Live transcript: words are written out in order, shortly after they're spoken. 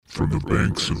From the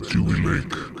banks of Dewey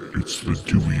Lake, it's the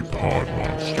Dewey Pod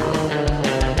Monster.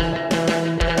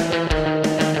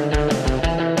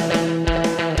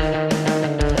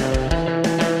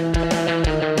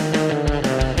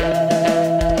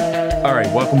 All right,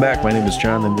 welcome back. My name is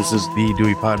John, and this is the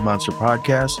Dewey Pod Monster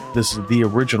podcast. This is the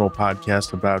original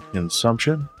podcast about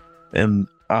consumption. And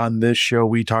on this show,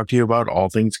 we talk to you about all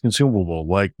things consumable,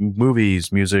 like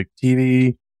movies, music,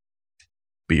 TV,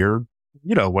 beer,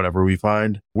 whatever we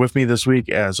find. With me this week,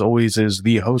 as always, is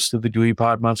the host of the Dewey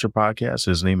Pod Monster podcast.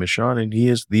 His name is Sean, and he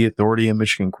is the authority in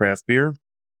Michigan craft beer.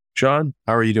 Sean,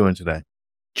 how are you doing today?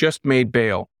 Just made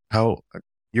bail.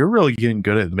 You're really getting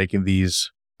good at making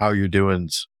these how you're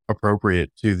doing's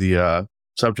appropriate to the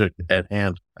subject at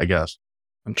hand, I guess.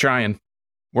 I'm trying,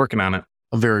 working on it.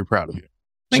 I'm very proud of you.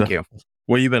 Thank you.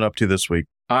 What have you been up to this week?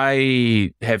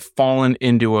 I have fallen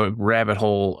into a rabbit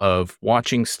hole of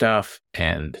watching stuff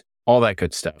and all that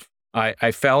good stuff.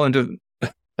 I fell into...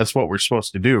 That's what we're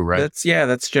supposed to do, right?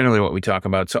 That's generally what we talk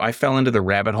about. So I fell into the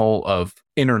rabbit hole of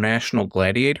international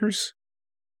gladiators,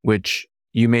 which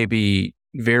you may be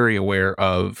very aware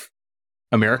of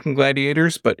American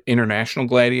Gladiators, but International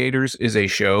Gladiators is a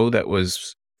show that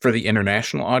was for the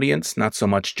international audience, not so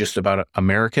much just about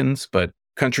Americans, but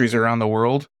countries around the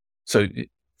world. So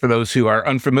for those who are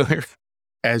unfamiliar,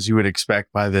 as you would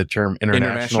expect by the term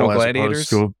international as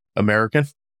gladiators, opposed to American.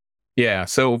 Yeah.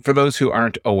 So for those who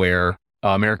aren't aware,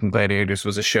 American Gladiators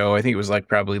was a show. I think it was like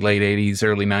probably late 80s,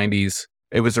 early 90s.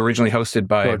 It was originally hosted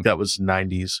by... Like that was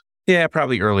 90s. Yeah,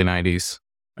 probably early 90s.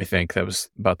 I think that was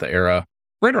about the era.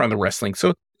 Right around the wrestling.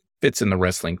 So it fits in the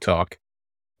wrestling talk.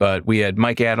 But we had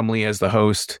Mike Adamle as the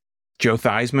host. Joe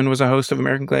Theismann was a host of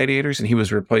American Gladiators, and he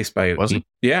was replaced by... Was he?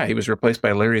 Yeah, he was replaced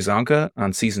by Larry Zonka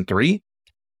on season 3.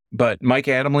 But Mike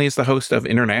Adamle is the host of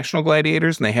International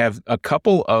Gladiators, and they have a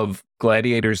couple of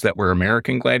gladiators that were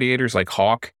American gladiators, like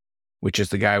Hawk, which is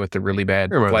the guy with the really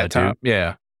bad flat top.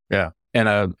 Yeah. Yeah. And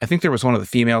I think there was one of the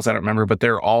females, I don't remember, but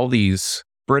they're all these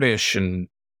British and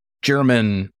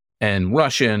German and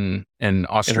Russian and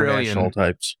Australian. International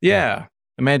types. Yeah.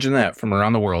 Imagine that from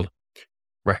around the world.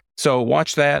 Right. So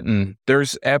watch that. And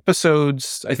there's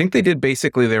episodes, I think they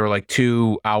were like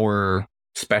 2-hour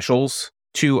specials,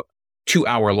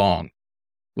 2-hour long,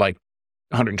 like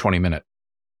 120-minute.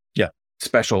 Yeah.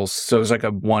 Specials. So there's like a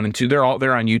 1 and 2. They're on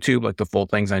YouTube, like the full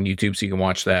thing's on YouTube, so you can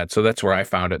watch that. So that's where I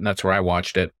found it, and that's where I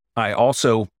watched it. I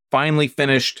also finally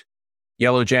finished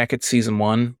Yellow Jackets season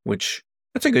 1, which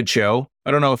that's a good show.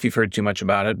 I don't know if you've heard too much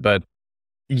about it, but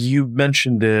you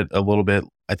mentioned it a little bit,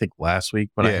 I think, last week,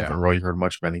 but Yeah. I haven't really heard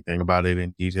much of anything about it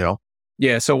in detail.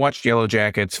 yeah, so watched Yellow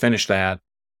Jackets, finished that.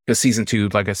 Because season 2,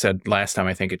 like I said last time,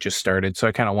 I think it just started. So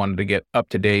I kind of wanted to get up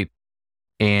to date.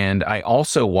 And I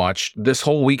also watched this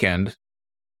whole weekend,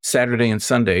 Saturday and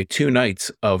Sunday, 2 nights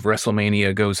of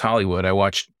WrestleMania Goes Hollywood. I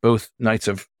watched both nights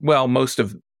of, well, most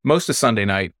of Sunday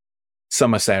night,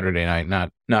 some of Saturday night,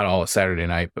 not all of Saturday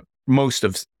night, but most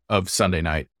of Sunday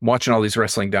night. Watching all these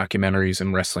wrestling documentaries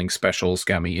and wrestling specials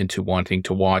got me into wanting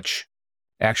to watch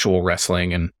actual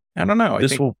wrestling. And I don't know.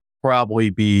 This will probably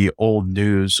be old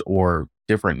news or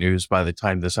different news by the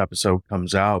time this episode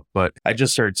comes out, but I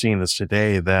just started seeing this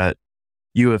today that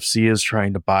UFC is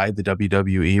trying to buy the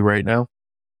WWE right now.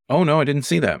 Oh, no, I didn't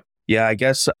see that. Yeah, I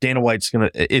guess Dana White's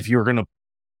if you're going to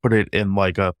put it in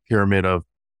like a pyramid of,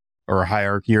 or a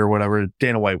hierarchy or whatever,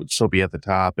 Dana White would still be at the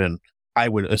top. And I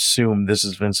would assume this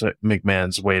is Vince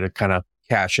McMahon's way to kind of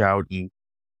cash out and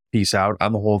peace out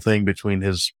on the whole thing between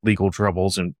his legal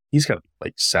troubles. And he's got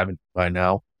like 7 by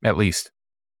now. At least.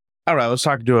 I don't know. I was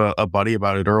talking to a buddy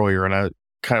about it earlier, and I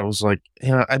kind of was like,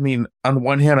 I mean, on the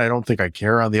one hand, I don't think I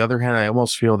care. On the other hand, I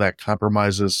almost feel that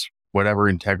compromises whatever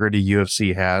integrity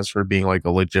UFC has for being like a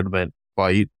legitimate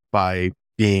fight by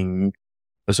being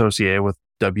associated with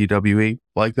WWE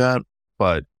like that.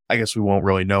 But I guess we won't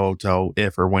really know till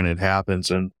if or when it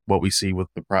happens, and what we see with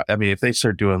I mean, if they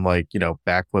start doing like,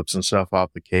 backflips and stuff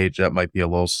off the cage, that might be a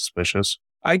little suspicious.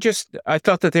 I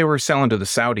thought that they were selling to the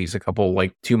Saudis a couple,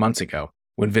 like 2 months ago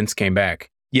when Vince came back.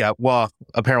 Yeah, well,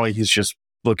 apparently he's just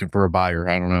looking for a buyer.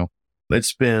 I don't know.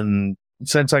 It's been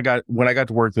since when I got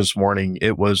to work this morning,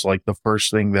 it was like the first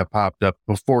thing that popped up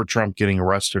before Trump getting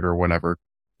arrested or whenever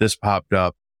this popped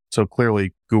up. So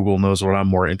clearly Google knows what I'm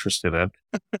more interested in.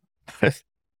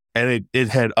 And it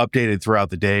had updated throughout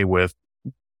the day with,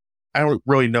 I don't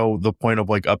really know the point of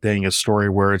like updating a story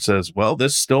where it says, well,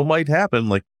 this still might happen.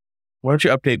 Like, why don't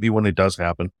you update me when it does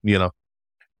happen,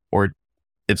 or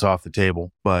it's off the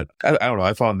table. But I don't know.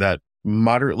 I found that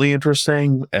moderately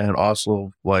interesting. And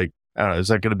also, like, I don't know, is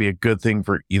that going to be a good thing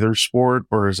for either sport,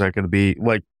 or is that going to be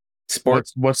like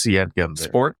Sport? What's the end game there?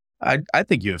 Sport? I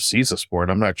think UFC's a sport.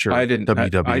 I'm not sure. I didn't.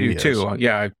 WWE I do is. too.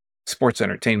 Yeah, sports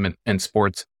entertainment and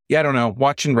sports. Yeah, I don't know.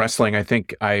 Watching wrestling, I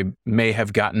think I may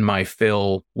have gotten my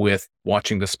fill with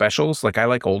watching the specials. Like I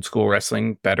like old school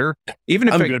wrestling better. Even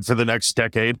if I'm good for the next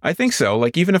decade. I think so.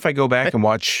 Like even if I go back and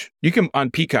watch, you can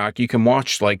on Peacock, you can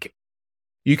watch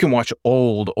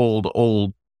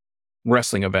old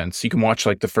wrestling events. You can watch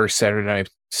like the first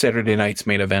Saturday night's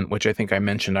main event, which I think I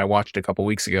mentioned I watched a couple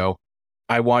weeks ago.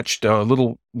 I watched a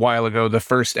little while ago the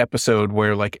first episode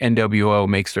where like NWO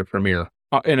makes their premiere,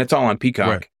 and it's all on Peacock.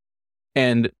 Right.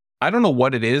 And I don't know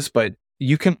what it is, but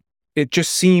it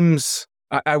just seems,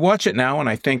 I watch it now and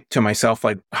I think to myself,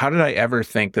 like, how did I ever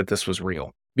think that this was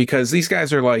real? Because these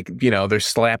guys are like, they're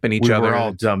slapping each other. We were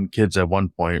all dumb kids at one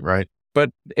point, right? But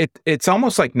it's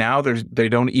almost like now they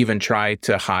don't even try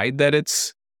to hide that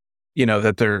it's,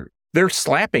 that they're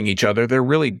slapping each other. They're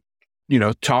really,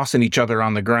 tossing each other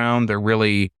on the ground. They're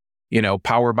really,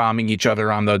 power bombing each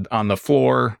other on the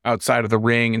floor outside of the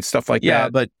ring and stuff like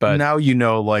that. But now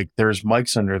like there's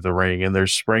mics under the ring and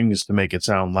there's springs to make it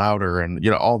sound louder and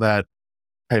all that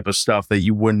type of stuff that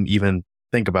you wouldn't even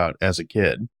think about as a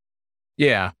kid.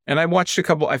 Yeah, and I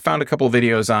found a couple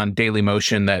videos on Daily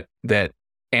Motion that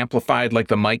amplified like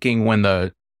the miking when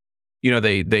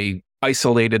they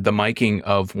isolated the miking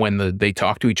of when they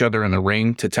talk to each other in the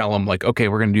ring to tell them like, okay,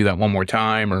 we're going to do that one more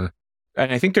time.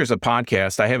 And I think there's a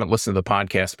podcast. I haven't listened to the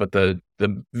podcast, but the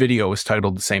video was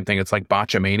titled the same thing. It's like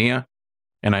Botchamania.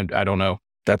 And I don't know.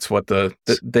 That's what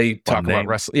they talk about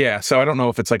wrestling. Yeah. So I don't know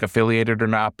if it's like affiliated or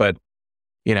not, but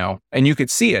and you could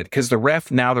see it because the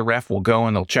ref will go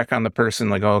and they'll check on the person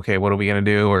like, oh, okay, what are we going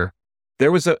to do? Or it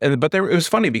was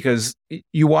funny because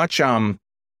you watch, I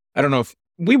don't know if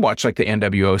we watch like the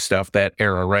NWO stuff, that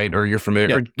era, right? Or you're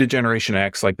familiar, or the Generation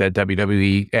X, like that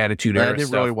WWE Attitude Era. I didn't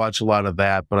stuff. really watch a lot of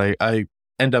that, but I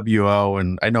NWO,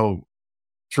 and I know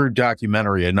through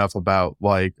documentary enough about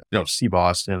like Steve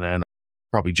Austin and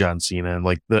probably John Cena and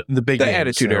like the big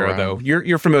Attitude Era though.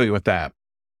 You're familiar with that?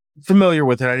 Familiar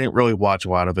with it. I didn't really watch a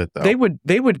lot of it though.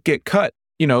 They would get cut.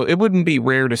 It wouldn't be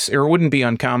rare to, or it wouldn't be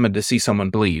uncommon to see someone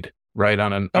bleed, right?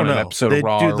 On an episode of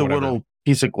Raw. They'd do the little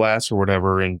piece of glass or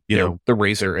whatever, and the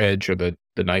razor edge or the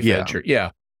knife edge,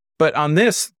 But on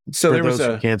this, so for there was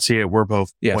those who can't see it, we're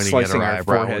both pointing slicing at our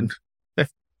eyebrow forehead,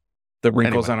 the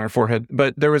wrinkles on our forehead.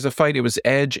 But there was a fight. It was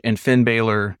Edge and Finn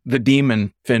Balor, the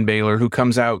demon Finn Balor, who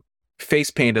comes out face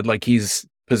painted like he's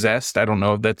possessed. I don't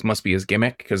know if that must be his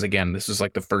gimmick because again, this is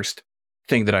like the first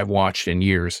thing that I've watched in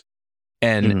years.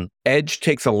 And Edge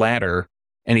takes a ladder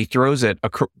and he throws it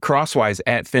crosswise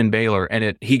at Finn Balor,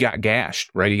 and he got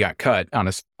gashed, right? He got cut on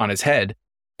his head,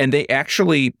 and they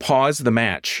actually paused the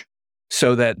match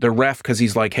so that the ref, because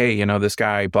he's like, hey, this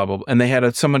guy, blah blah blah, and they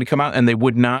had somebody come out, and they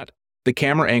would not, the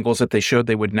camera angles that they showed,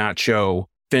 they would not show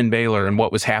Finn Balor and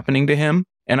what was happening to him,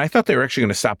 and I thought they were actually going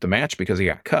to stop the match because he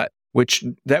got cut, which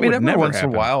that would never once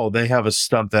happen. In a while they have a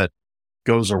stunt that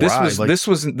goes awry. This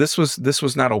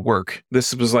was not a work.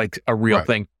 This was like a real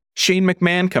thing. Shane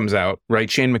McMahon comes out,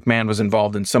 right? Shane McMahon was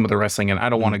involved in some of the wrestling, and I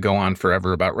don't want to go on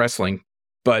forever about wrestling,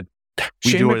 but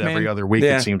we do it every other week,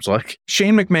 it seems like.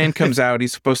 Shane McMahon comes out,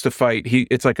 he's supposed to fight.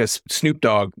 It's like a Snoop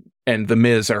Dogg and The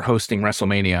Miz are hosting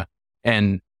WrestleMania,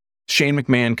 and Shane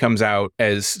McMahon comes out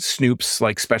as Snoop's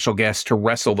like special guest to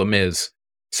wrestle The Miz.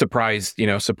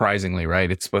 Surprisingly,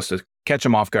 right? It's supposed to catch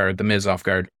him off guard, The Miz off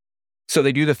guard. So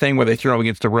they do the thing where they throw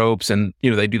against the ropes, and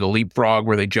they do the leapfrog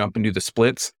where they jump and do the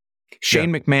splits.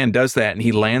 Shane McMahon does that and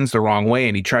he lands the wrong way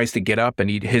and he tries to get up and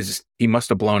he must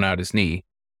have blown out his knee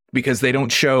because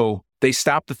they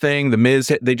stop the thing. The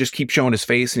Miz, they just keep showing his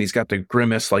face and he's got the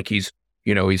grimace like he's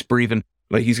breathing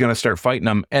like he's going to start fighting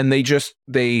them. And they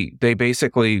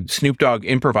basically, Snoop Dogg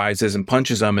improvises and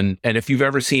punches them. And if you've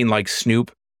ever seen like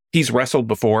Snoop, he's wrestled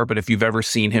before, but if you've ever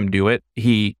seen him do it,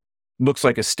 he looks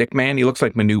like a stick man. He looks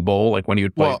like Manu Bol, like when he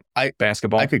would play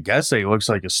basketball. I could guess that he looks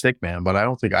like a stick man, but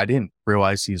I didn't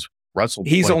realize he's wrestled.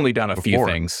 He's only done a before. few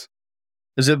things.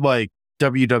 Is it like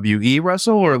WWE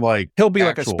wrestle or like he'll be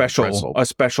like a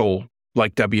special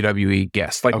like WWE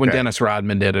guest, like when Dennis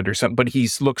Rodman did it or something, but he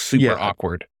looks super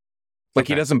awkward. Like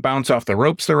he doesn't bounce off the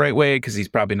ropes the right way because he's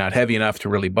probably not heavy enough to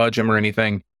really budge him or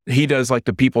anything. He does like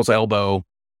the people's elbow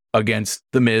against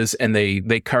The Miz, and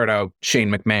they cart out Shane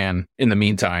McMahon in the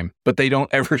meantime, but they don't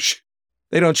ever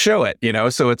they don't show it,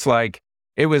 so it's like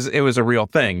it was a real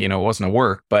thing, it wasn't a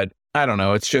work, but I don't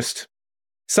know, it's just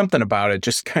something about it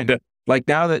just kind of like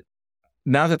now that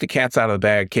the cat's out of the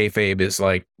bag, kayfabe is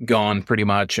like gone pretty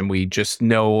much, and we just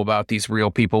know about these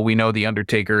real people. We know The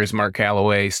Undertaker is Mark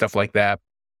Calloway, stuff like that.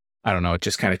 I don't know, it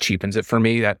just kind of cheapens it for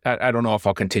me. That I don't know if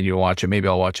I'll continue to watch it. Maybe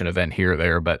I'll watch an event here or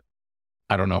there, but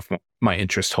I don't know if my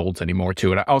interest holds any more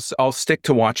to it. I'll stick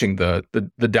to watching the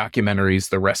documentaries,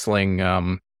 the wrestling,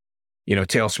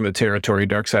 Tales from the Territory,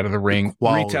 Dark Side of the Ring,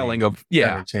 Quality retelling of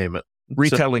entertainment.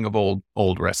 retelling of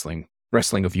old wrestling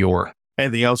of yore.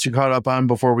 Anything else you caught up on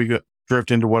before we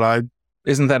drift into what I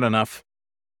Isn't that enough?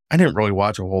 I didn't really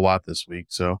watch a whole lot this week,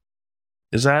 so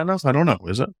is that enough? I don't know.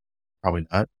 Is it? Probably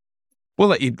not. We'll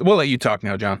let you talk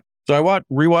now, John. So I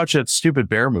rewatched that stupid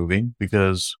bear movie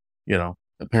because,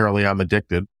 apparently I'm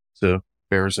addicted to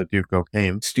bears that do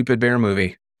cocaine. Stupid bear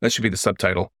movie. That should be the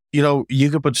subtitle. You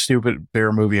could put stupid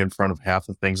bear movie in front of half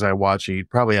the things I watch, and you'd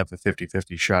probably have a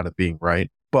 50-50 shot at being right.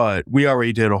 But we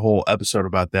already did a whole episode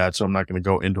about that, so I'm not going to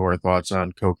go into our thoughts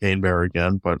on Cocaine Bear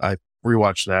again. But I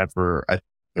rewatched that for a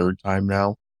third time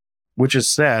now, which is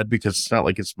sad because it's not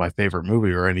like it's my favorite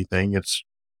movie or anything. It's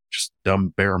just a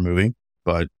dumb bear movie.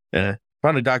 But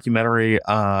found a documentary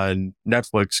on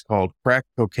Netflix called Crack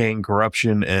Cocaine,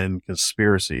 Corruption, and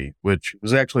Conspiracy, which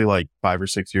was actually like 5 or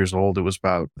 6 years old. It was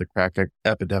about the crack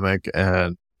epidemic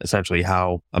and essentially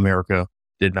how America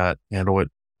did not handle it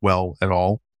well at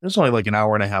all. It was only like an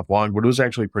hour and a half long, but it was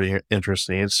actually pretty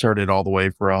interesting. It started all the way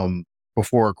from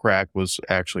before crack was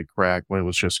actually crack, when it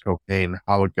was just cocaine,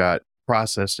 how it got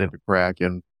processed into crack,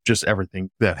 and just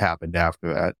everything that happened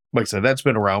after that. Like I said, that's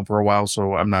been around for a while,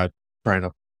 so I'm not trying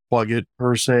to plug it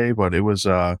per se, but it was,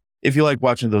 if you like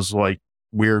watching those like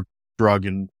weird drug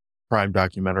and crime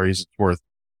documentaries, it's worth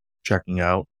checking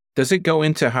out. Does it go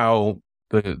into how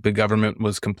the government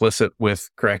was complicit with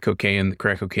crack cocaine, the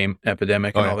crack cocaine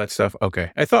epidemic and all that stuff?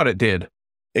 Okay. I thought it did.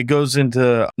 It goes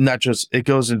into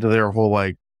their whole,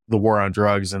 like, the war on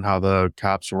drugs and how the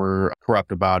cops were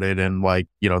corrupt about it. And like,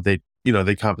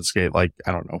 they confiscate, like,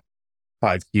 I don't know,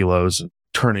 5 kilos and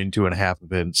turn into 2.5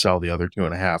 of it and sell the other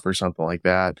 2.5 or something like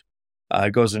that.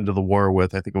 It goes into the war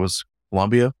with, I think it was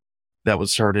Colombia, that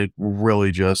was started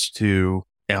really just to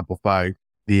amplify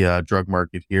the drug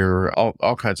market here,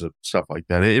 all kinds of stuff like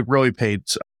that. It really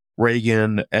paints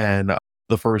Reagan and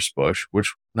the first Bush,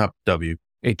 which not W.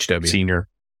 HW. Senior.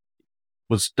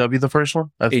 Was W the first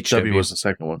one? I think HW. W was the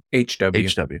second one. HW.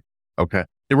 HW. Okay.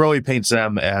 It really paints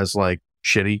them as like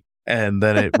shitty. And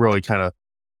then it really kind of,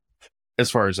 as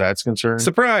far as that's concerned.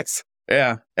 Surprise.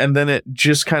 Yeah. And then it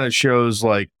just kind of shows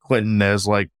like Clinton as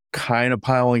like kind of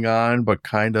piling on, but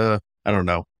kind of, I don't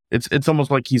know. It's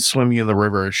almost like he's swimming in the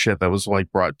river of shit that was like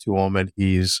brought to him and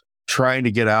he's trying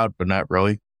to get out, but not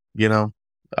really,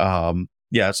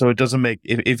 Yeah, so it doesn't make,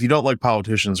 if you don't like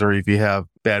politicians or if you have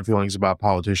bad feelings about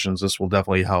politicians, this will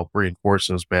definitely help reinforce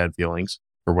those bad feelings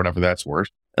for whatever that's worth.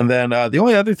 And then the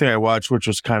only other thing I watched, which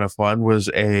was kind of fun, was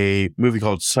a movie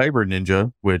called Cyber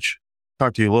Ninja, which I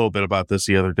talked to you a little bit about this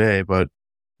the other day, but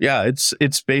yeah, it's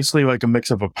basically like a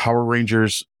mix of a Power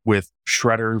Rangers with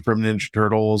Shredder from Ninja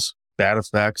Turtles, bad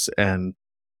effects, and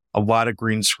a lot of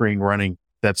green screen running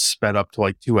that's sped up to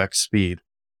like 2x speed,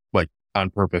 like on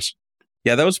purpose.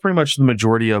 Yeah, that was pretty much the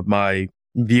majority of my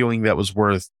viewing that was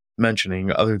worth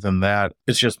mentioning. Other than that,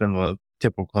 it's just been the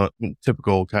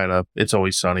typical kind of It's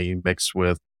Always Sunny mixed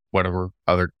with whatever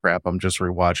other crap I'm just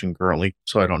rewatching currently,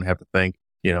 so I don't have to think,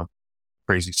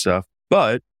 crazy stuff.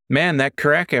 But man, that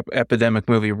crack epidemic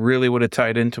movie really would have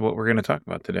tied into what we're going to talk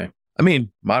about today. I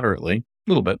mean, moderately.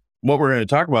 A little bit. What we're going to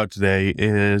talk about today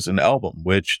is an album,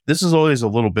 which this is always a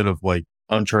little bit of like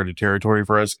uncharted territory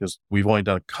for us because we've only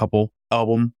done a couple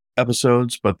album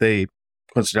episodes, but they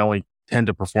coincidentally tend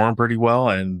to perform pretty well.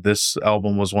 And this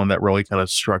album was one that really kind of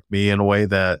struck me in a way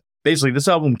that basically this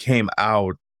album came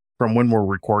out from when we're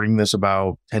recording this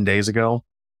about 10 days ago.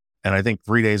 And I think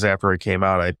 3 days after it came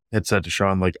out, I had said to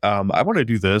Sean, like, I want to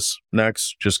do this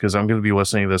next just because I'm going to be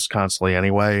listening to this constantly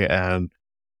anyway. And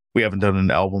we haven't done an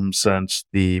album since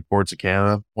the Boards of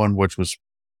Canada one, which was,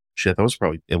 that was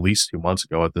probably at least 2 months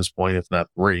ago at this point, if not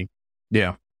 3.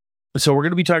 Yeah. So we're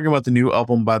going to be talking about the new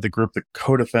album by the group, the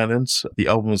Codefendants. The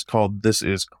album is called This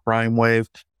Is Crime Wave.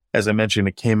 As I mentioned,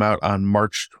 it came out on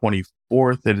March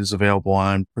 24th. It is available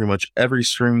on pretty much every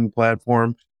streaming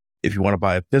platform. If you want to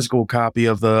buy a physical copy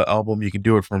of the album, you can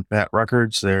do it from Fat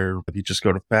Records. If you just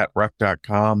go to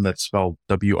fatrec.com, that's spelled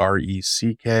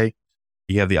WRECK.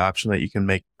 You have the option that you can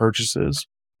make purchases.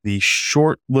 The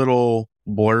short little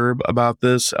blurb about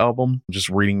this album, just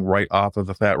reading right off of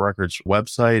the Fat Records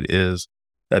website, is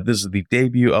that this is the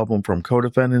debut album from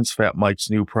Codefendants, Fat Mike's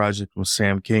new project with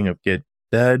Sam King of Get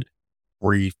Dead.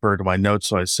 Refer to my notes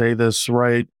so I say this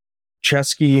right.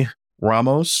 Chesky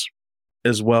Ramos,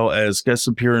 as well as guest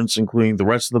appearance including the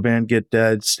rest of the band Get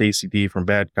Dead, Stacey D from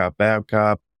Bad Cop, Bad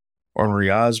Cop,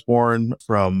 Ornery Osborne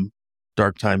from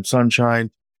Dark Time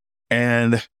Sunshine,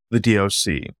 and the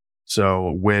DOC.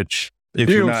 So, which, if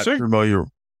you're not familiar,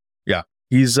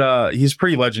 he's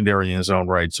pretty legendary in his own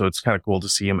right. So it's kind of cool to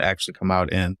see him actually come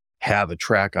out and have a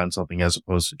track on something as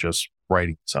opposed to just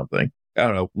writing something. I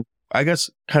don't know. I guess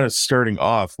kind of starting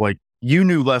off, like you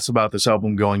knew less about this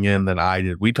album going in than I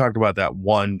did. We talked about that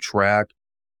one track,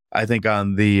 I think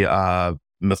on the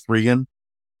Mithrigan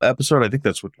episode. I think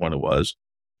that's which one it was.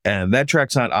 And that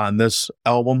track's not on this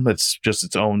album. It's just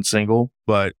its own single.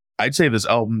 But I'd say this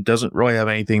album doesn't really have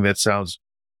anything that sounds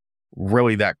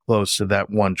really that close to that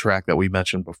one track that we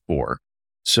mentioned before.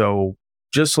 So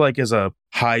just like as a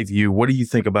high view, what do you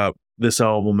think about this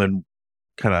album and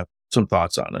kind of some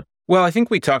thoughts on it? Well, I think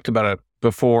we talked about it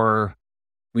before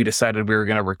we decided we were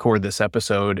going to record this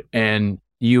episode, and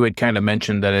you had kind of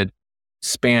mentioned that it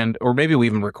spanned, or maybe we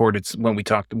even recorded when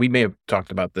we may have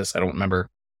talked about this, I don't remember,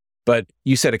 but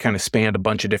you said it kind of spanned a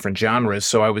bunch of different genres,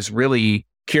 so I was really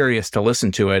curious to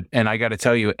listen to it, and I got to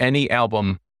tell you, any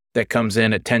album that comes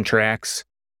in at 10 tracks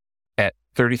at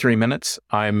 33 minutes,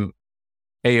 I'm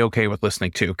A-okay with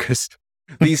listening to, because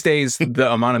these days,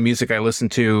 the amount of music I listen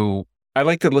to, I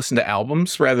like to listen to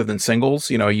albums rather than singles.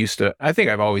 You know, I think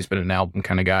I've always been an album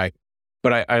kind of guy,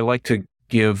 but I like to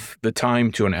give the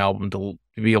time to an album to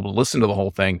be able to listen to the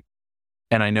whole thing.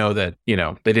 And I know that, you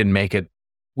know, they didn't make it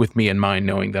with me in mind,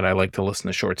 knowing that I like to listen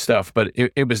to short stuff, but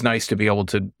it was nice to be able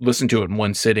to listen to it in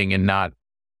one sitting and not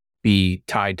be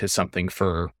tied to something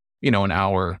for, you know, an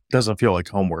hour. Doesn't feel like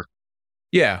homework.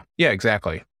 Yeah,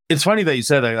 exactly. It's funny that you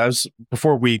said that.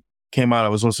 Before we came out,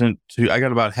 I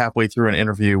got about halfway through an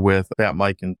interview with Fat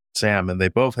Mike and Sam, and they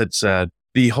both had said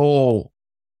the whole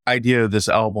idea of this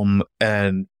album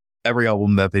and every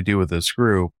album that they do with this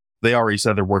group, they already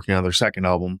said they're working on their second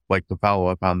album, like the follow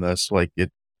up on this.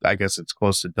 I guess it's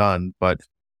close to done, but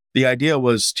the idea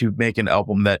was to make an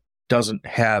album that doesn't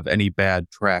have any bad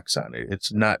tracks on it.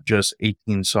 It's not just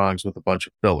 18 songs with a bunch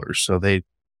of fillers. So they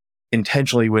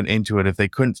intentionally went into it. If they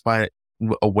couldn't find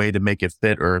a way to make it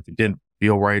fit, or if it didn't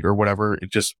feel right or whatever,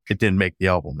 it didn't make the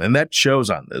album. And that shows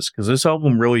on this, because this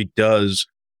album really does.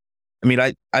 I mean,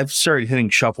 I've started hitting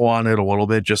shuffle on it a little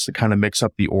bit just to kind of mix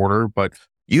up the order, but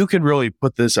you can really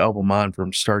put this album on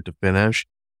from start to finish.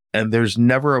 And there's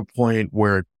never a point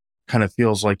where it kind of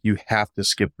feels like you have to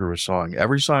skip through a song.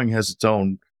 Every song has its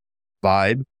own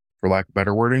vibe, for lack of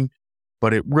better wording,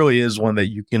 but it really is one that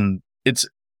it's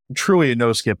truly a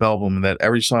no skip album, that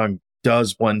every song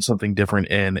does something different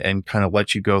in and kind of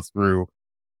lets you go through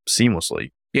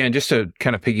seamlessly. Yeah, and just to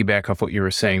kind of piggyback off what you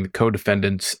were saying, the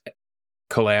Codefendants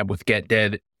collab with Get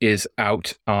Dead is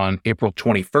out on April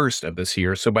 21st of this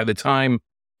year. So by the time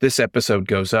this episode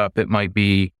goes up, it might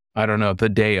be, I don't know, the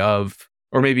day of,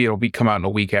 or maybe it'll come out in a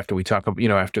week after we talk, you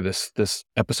know, after this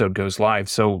episode goes live.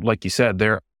 So like you said,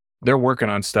 they're working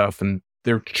on stuff and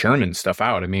they're churning stuff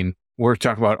out. I mean, we're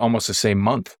talking about almost the same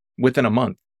month, within a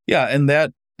month. Yeah, and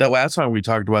that last song we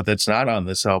talked about that's not on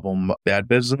this album, Bad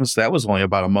Business, that was only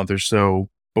about a month or so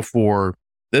before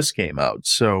this came out.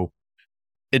 So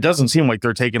it doesn't seem like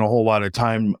they're taking a whole lot of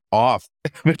time off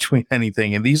between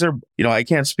anything. And these are, you know, I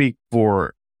can't speak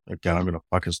for, again, I'm going to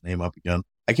fuck his name up again.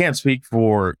 I can't speak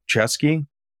for Chesky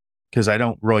because I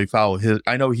don't really follow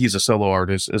I know he's a solo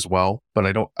artist as well, but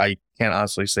I can't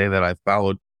honestly say that I've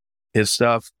followed his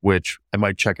stuff, which I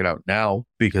might check it out now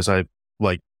because I've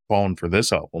fallen for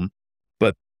this album.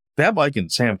 But Fat Mike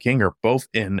and Sam King are both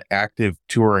in active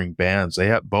touring bands.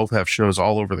 They both have shows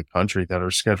all over the country that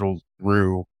are scheduled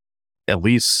through at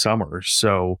least summer.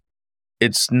 So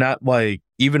it's not like,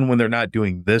 even when they're not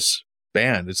doing this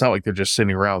band, it's not like they're just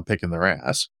sitting around picking their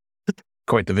ass.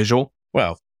 Quite the visual.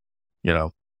 Well, you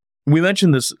know, we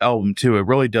mentioned this album too. It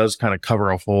really does kind of cover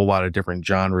a whole lot of different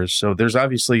genres. So there's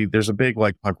a big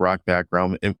punk rock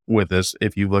background with this.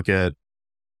 If you look at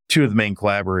two of the main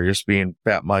collaborators being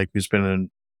Fat Mike, who's been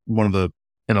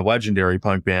in a legendary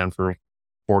punk band for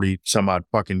 40 some odd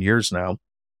fucking years now.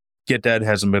 Get Dead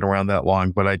hasn't been around that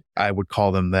long, but I would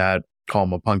call them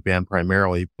a punk band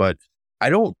primarily. But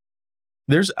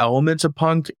there's elements of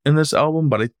punk in this album,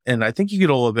 but I think you get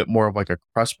a little bit more of a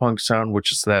crust punk sound,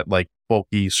 which is that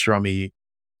folky, strummy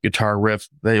guitar riff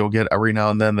that you'll get every now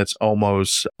and then that's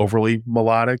almost overly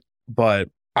melodic. But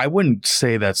I wouldn't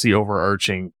say that's the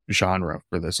overarching genre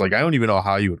for this. I don't even know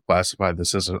how you would classify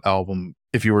this as an album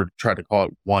if you were to try to call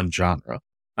it one genre.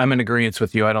 I'm in agreement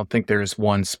with you. I don't think there's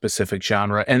one specific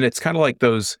genre. And it's kind of like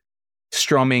those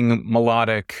strumming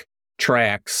melodic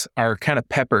tracks are kind of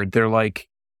peppered. They're like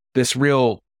this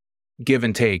real give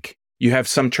and take. You have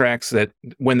some tracks that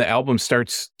when the album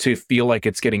starts to feel like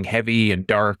it's getting heavy and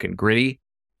dark and gritty,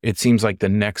 it seems like the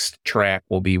next track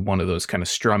will be one of those kind of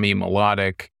strummy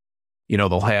melodic. You know,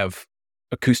 they'll have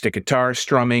acoustic guitar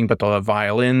strumming, but they'll have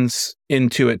violins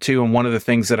into it too. And one of the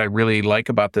things that I really like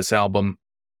about this album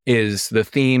is the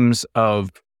themes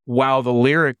of, while the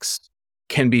lyrics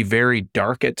can be very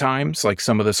dark at times, like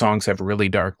some of the songs have really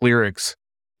dark lyrics,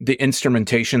 the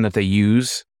instrumentation that they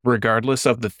use, regardless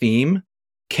of the theme,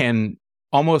 can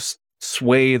almost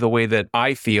sway the way that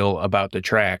I feel about the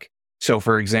track. So,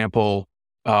 for example,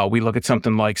 we look at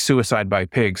something like "Suicide by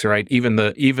Pigs," right? Even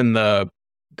the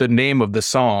name of the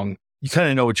song, You kind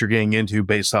of know what you're getting into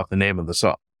based off the name of the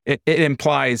song. it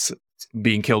implies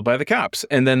being killed by the cops,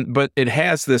 and then but it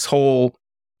has this whole.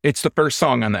 It's the first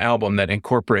song on the album that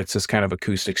incorporates this kind of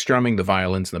acoustic strumming, the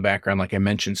violins in the background, like I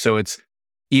mentioned. So it's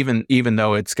even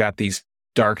though it's got these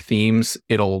dark themes,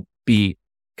 it'll be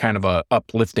kind of a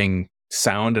uplifting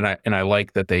sound, and I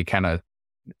like that they kind of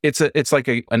it's like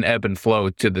an ebb and flow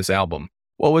to this album.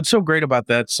 Well, what's so great about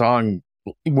that song,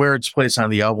 where it's placed on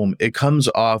the album, it comes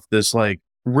off this like,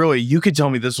 really, you could tell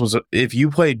me this was, if you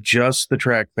played just the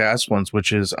track Fast Ones,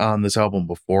 which is on this album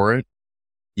before it,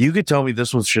 you could tell me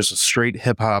this was just a straight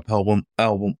hip hop album,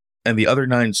 and the other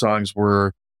 9 songs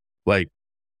were like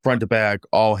front to back,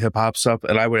 all hip hop stuff.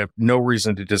 And I would have no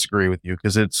reason to disagree with you,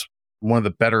 because it's one of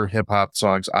the better hip hop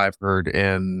songs I've heard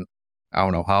in I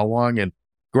don't know how long. And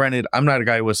granted, I'm not a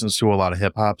guy who listens to a lot of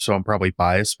hip hop, so I'm probably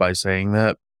biased by saying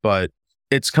that, but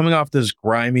it's coming off this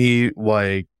grimy,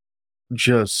 like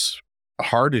just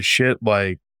hard as shit,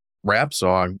 like rap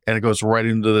song. And it goes right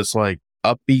into this like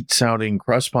upbeat sounding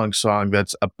crust punk song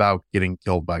that's about getting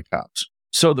killed by cops.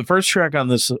 So the first track on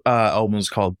this album is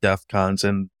called Defcons.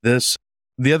 And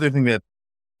the other thing that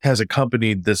has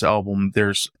accompanied this album,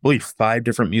 there's I believe 5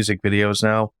 different music videos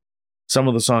now. Some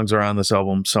of the songs are on this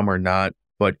album, some are not,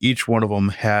 but each one of them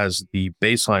has the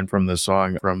bass line from this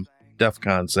song from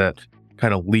Defcons that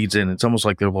kind of leads in. It's almost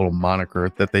like their little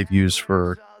moniker that they've used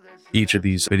for each of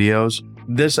these videos.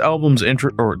 This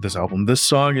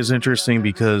song is interesting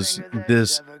because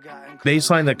this bass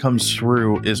line that comes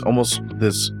through is almost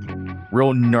this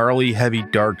real gnarly, heavy,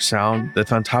 dark sound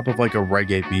that's on top of like a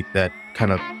reggae beat that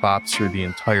kind of bops through the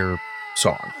entire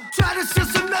song. Try to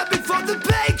system up before the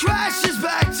bank crashes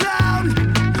back down.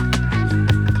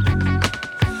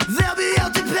 They'll be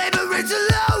out to pay, but rates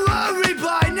are lower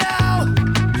by now.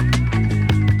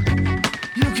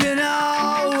 You can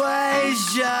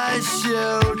always just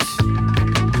shoot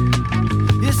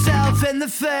yourself in the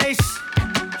face.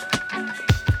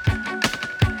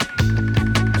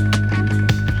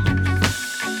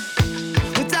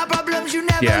 Without problems, you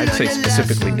never Yeah, I'd learn say your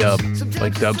specifically dub, lessons.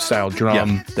 like dub style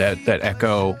drum, that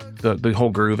echo, the whole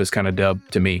groove is kind of dub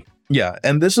to me. Yeah,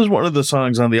 and this is one of the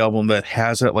songs on the album that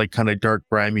has that like kind of dark,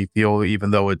 grimy feel,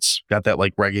 even though it's got that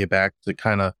like reggae back to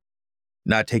kind of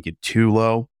not take it too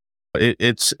low.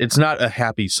 It's not a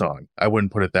happy song. I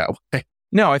wouldn't put it that way.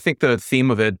 No, I think the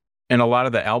theme of it, and a lot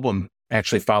of the album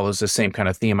actually follows the same kind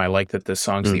of theme. I like that this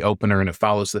song's the opener, and it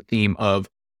follows the theme of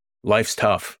life's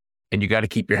tough, and you got to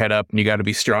keep your head up, and you got to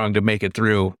be strong to make it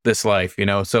through this life, you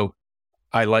know? So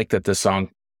I like that this song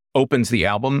opens the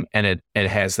album, and it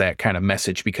has that kind of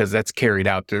message, because that's carried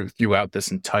out throughout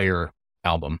this entire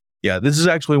album. Yeah, this is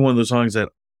actually one of the songs that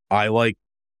I like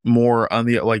more on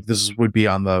the, like, this would be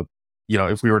on the, you know,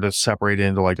 if we were to separate it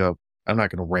into like I'm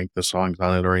not going to rank the songs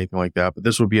on it or anything like that, but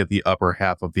this would be at the upper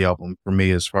half of the album for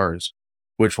me as far as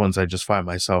which ones I just find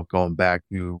myself going back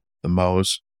to the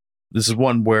most. This is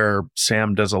one where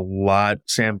Sam does a lot.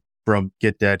 Sam from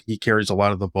Get Dead, he carries a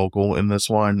lot of the vocal in this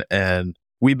one. And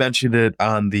we mentioned it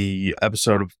on the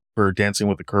episode for Dancing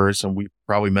with the Curse, and we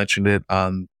probably mentioned it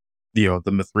on, you know,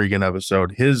 the Mithrigan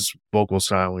episode. His vocal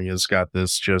styling has got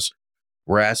this just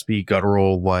raspy,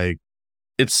 guttural, like,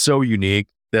 it's so unique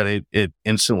that it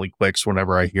instantly clicks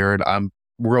whenever I hear it. I'm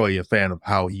really a fan of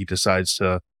how he decides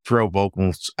to throw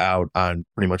vocals out on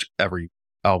pretty much every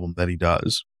album that he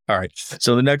does. All right.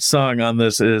 So the next song on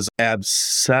this is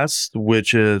Obsessed,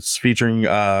 which is featuring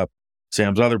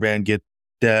Sam's other band, Get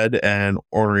Dead, and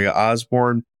Ornery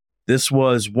Osborne. This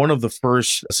was one of the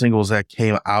first singles that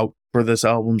came out for this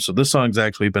album. So this song's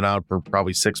actually been out for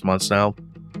probably 6 months now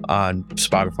on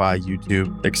Spotify,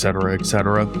 YouTube, etc.,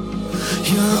 etc.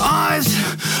 Your eyes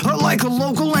are like a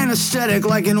local anesthetic,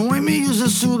 like an ointment used to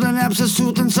soothe an abscess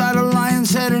tooth inside a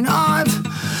lion's head. And I've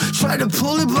tried to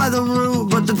pull it by the root,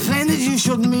 but the pain that you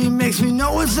showed me makes me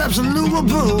know it's absolute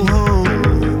boo.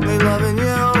 Me loving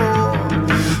you,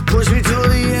 push me to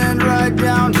the end, right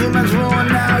down to man's ruin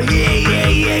now.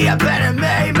 Yeah, you better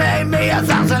make me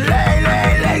 1,000 legs.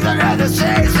 I'd rather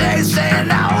say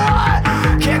now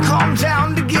I can't calm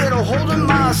down to get a hold of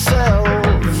myself.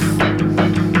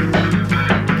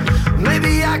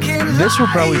 This would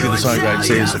probably be the song that I'd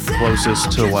say is the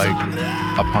closest to like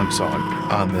a punk song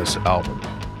on this album.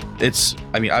 It's,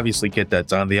 I mean, obviously Get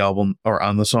Dead's on the album or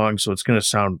on the song, so it's going to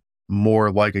sound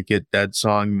more like a Get Dead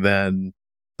song than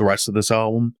the rest of this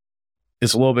album.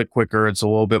 It's a little bit quicker. It's a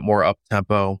little bit more up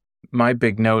tempo. My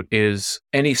big note is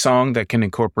any song that can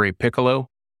incorporate piccolo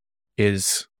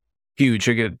is huge.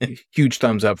 I get a huge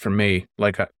thumbs up from me.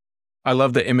 Like, I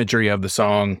love the imagery of the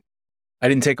song. I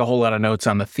didn't take a whole lot of notes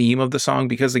on the theme of the song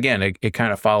because, again, it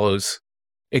kind of follows,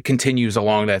 it continues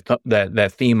along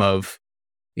that theme of,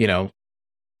 you know,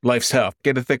 life's tough,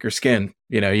 get a thicker skin,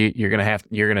 you know, you're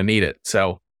going to need it.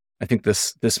 So I think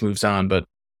this moves on, but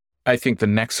I think the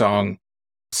next song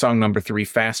number 3,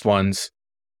 Fast Ones,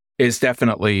 is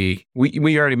definitely,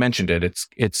 we already mentioned it.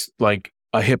 It's like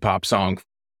a hip hop song,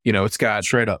 you know, it's got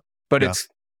Straight up. but Yeah. it's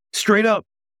straight up.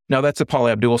 Now that's a Paul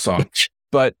Abdul song,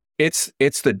 but it's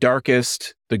the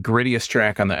darkest, the grittiest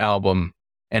track on the album.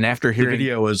 And after The hearing,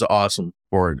 video is awesome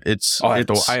for it. I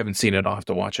haven't seen it. I'll have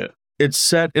to watch it. It's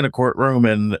set in a courtroom,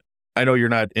 and I know you're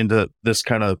not into this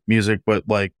kind of music, but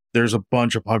like there's a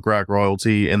bunch of punk rock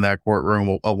royalty in that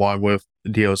courtroom along with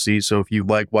DOC. So if you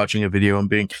like watching a video and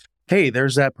being, hey,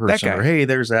 there's that person, guy. or hey,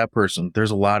 there's that person,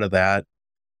 there's a lot of that.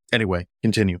 Anyway,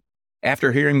 continue.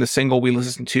 After hearing the single we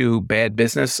listened to, Bad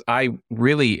Business, I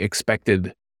really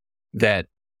expected that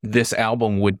this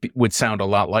album would sound a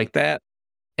lot like that.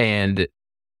 And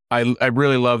I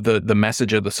really love the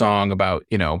message of the song about,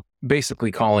 you know,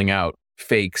 basically calling out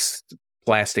fakes,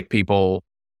 plastic people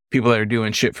that are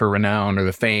doing shit for renown or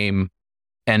the fame,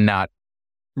 and not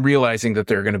realizing that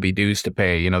there are going to be dues to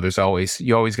pay. You know,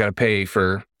 you always got to pay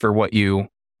for what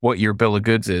your bill of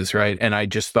goods is, right? And I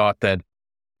just thought that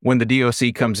when the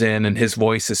DOC comes in and his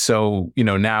voice is so, you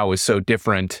know, now is so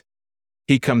different,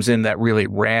 he comes in that really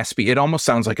raspy. It almost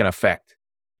sounds like an effect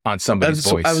on somebody's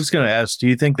voice. I was going to ask, do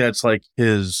you think that's like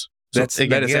his? That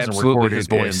is absolutely his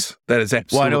voice. That is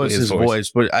absolutely. Well, I know it's his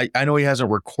voice, but I know he hasn't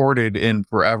recorded in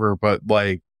forever. But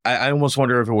like, I almost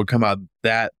wonder if it would come out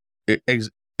that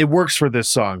it works for this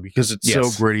song because it's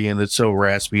so gritty and it's so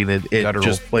raspy, and it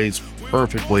just plays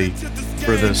perfectly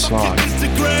for this song.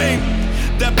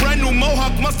 That brand new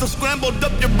mohawk must have scrambled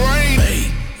up your brain.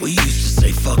 Hey, we used to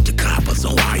say fuck the coppers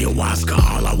on ayahuasca.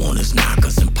 All I want is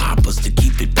knockers and poppers to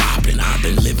keep it popping. I've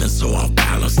been living so off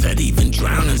balance that even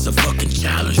drowning's a fucking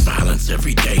challenge. Silence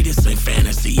every day, this ain't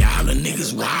fantasy island.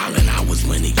 Niggas wildin'. I was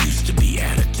when it used to be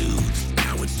attitudes.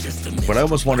 Now it's just a. But I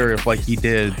almost wonder if like he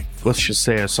did, let's just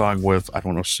say a song with, I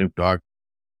don't know, Snoop Dogg,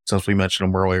 since we mentioned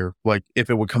him earlier, like if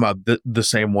it would come out the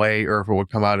same way, or if it would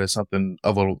come out as something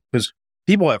a little, because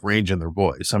people have range in their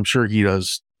voice. I'm sure he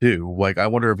does too. Like, I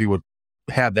wonder if he would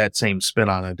have that same spin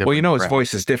on it. Well, you know, his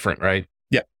voice is different, right?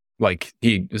 Yeah. Like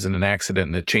he was in an accident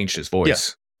and it changed his voice.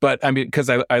 Yeah. But I mean, because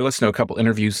I listened to a couple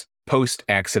interviews post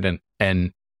accident,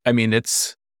 and I mean,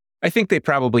 I think they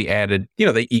probably added, you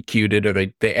know, they EQ'd it or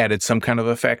they added some kind of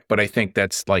effect, but I think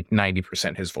that's like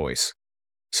 90% his voice.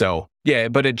 So yeah,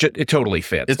 but it totally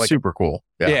fits. It's like, super cool.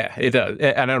 Yeah, it does.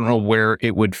 And I don't know where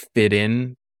it would fit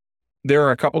in. There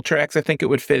are a couple tracks I think it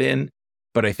would fit in,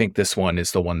 but I think this one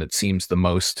is the one that seems the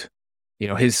most, you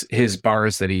know, his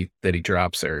bars that he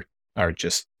drops are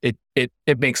just, it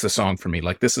makes the song for me.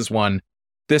 Like this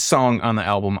song on the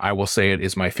album, I will say it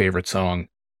is my favorite song.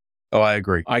 Oh, I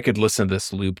agree. I could listen to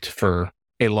this looped for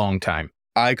a long time.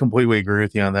 I completely agree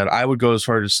with you on that. I would go as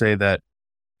far to say that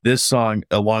this song,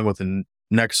 along with the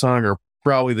next song, are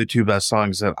probably the two best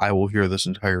songs that I will hear this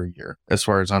entire year, as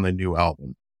far as on a new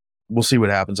album. We'll see what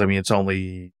happens. I mean, it's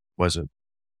only, was it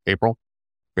April?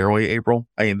 Barely April.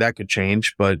 I mean, that could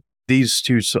change, but these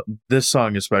two, this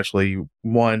song especially,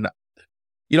 one,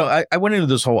 you know, I went into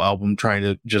this whole album trying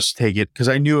to just take it because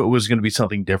I knew it was going to be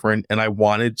something different, and I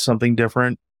wanted something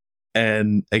different.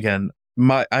 And again,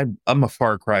 I'm a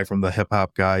far cry from the hip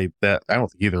hop guy. That I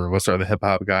don't think either of us are the hip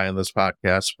hop guy in this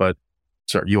podcast, but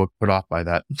sorry, you look put off by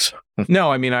that.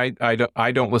 No, I mean,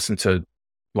 I don't listen to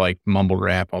like mumble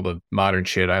rap, all the modern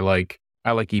shit. I like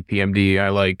EPMD. I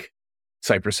like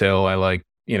Cypress Hill. I like,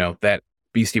 you know, that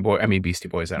Beastie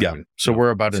Boys. Yeah. So we're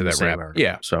about in the same rap. era.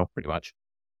 Yeah. So pretty much.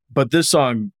 But this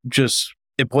song just,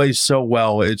 it plays so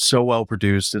well. It's so well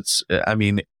produced. It's, I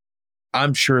mean,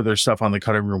 I'm sure there's stuff on the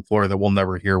cutting room floor that we'll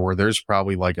never hear where there's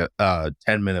probably like a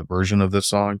 10-minute version of this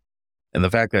song. And the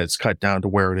fact that it's cut down to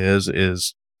where it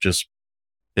is just,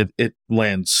 it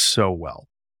lands so well.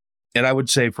 And I would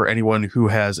say for anyone who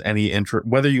has any interest,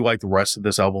 whether you like the rest of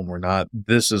this album or not,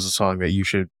 this is a song that you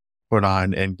should put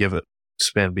on and give it a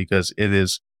spin, because it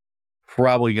is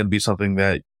probably going to be something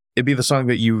that it'd be the song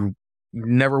that you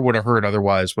never would have heard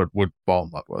otherwise, but would fall in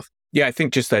love with. Yeah, I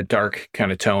think just that dark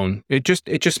kind of tone, it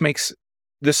just makes,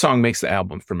 this song makes the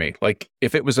album for me. Like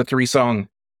if it was a three song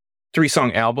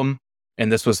album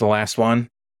and this was the last one,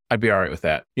 I'd be all right with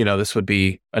that. You know, this would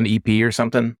be an EP or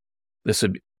something. This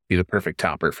would be the perfect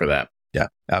topper for that. Yeah,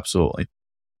 absolutely.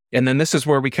 And then this is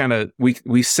where we kind of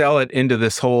we sell it into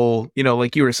this whole,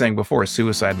 like you were saying before,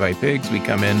 suicide by pigs. We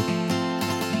come in.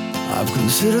 I've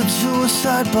considered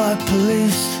suicide by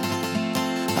police.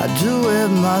 I do it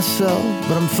myself,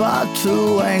 but I'm far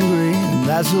too angry, and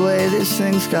that's the way this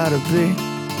thing's gotta be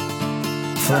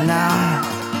for now.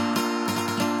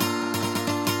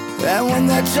 And when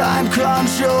that time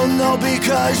comes, you'll know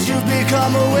because you've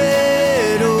become a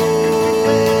widow.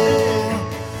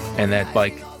 And that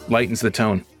lightens the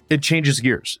tone. It changes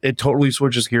gears. It totally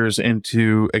switches gears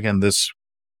into, again, this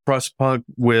crust punk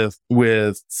with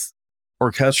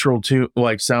orchestral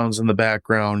sounds in the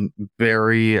background.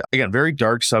 Very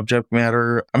dark subject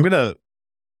matter. I'm gonna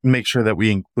make sure that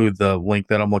we include the link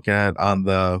that I'm looking at on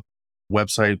the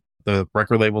website, the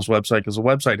record label's website, because the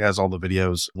website has all the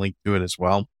videos linked to it as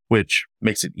well, which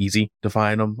makes it easy to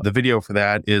find them. The video for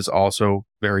that is also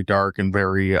very dark and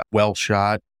very well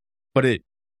shot, but it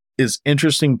is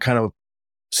interesting kind of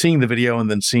seeing the video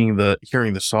and then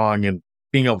hearing the song and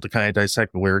being able to kind of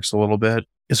dissect the lyrics a little bit.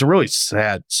 It's a really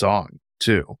sad song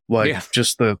too.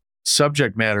 Just the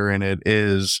subject matter in it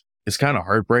is kind of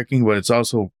heartbreaking, but it's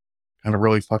also kind of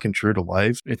really fucking true to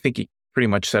life. I think he pretty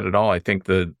much said it all. I think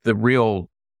the real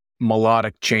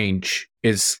melodic change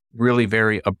is really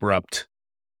very abrupt,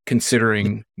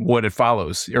 considering what it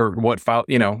follows, or what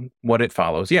it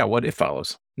follows. Yeah, what it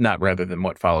follows, not rather than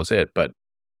what follows it. But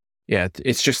yeah,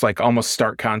 it's just like almost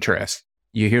stark contrast.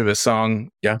 You hear the song,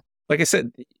 yeah, like I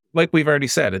said, like we've already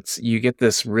said, you get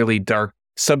this really dark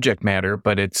subject matter,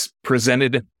 but it's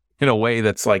presented in a way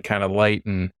that's like kind of light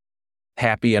and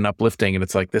happy and uplifting, and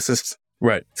it's like, this is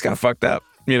right. It's kind of fucked up.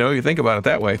 You think about it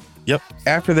that way. Yep.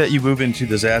 After that, you move into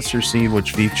Disaster Scene,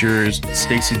 which features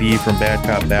Stacey D from Bad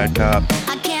Cop, Bad Cop.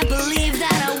 I can't believe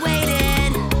that I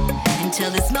waited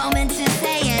until this moment to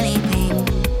say anything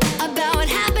about what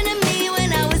happened to me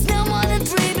when I was no more than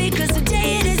 3, because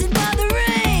today it isn't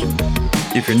bothering.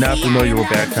 If you're not familiar with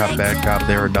Bad Cop,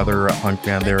 they're another punk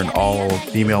band. They're an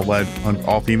all-female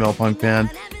punk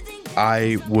band.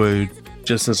 I would,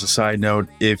 just as a side note,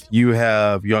 if you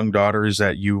have young daughters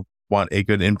that you want a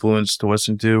good influence to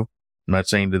listen to, I'm not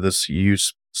saying to this you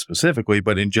specifically,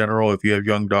 but in general, if you have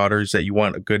young daughters that you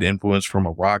want a good influence from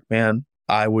a rock band,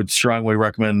 I would strongly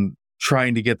recommend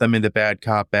trying to get them into Bad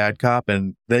Cop,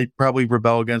 and they probably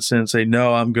rebel against it and say,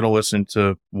 no, I'm going to listen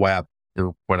to WAP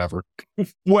or whatever.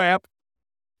 WAP.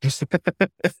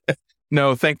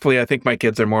 No, thankfully, I think my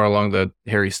kids are more along the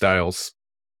Harry Styles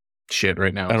shit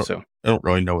right now. I don't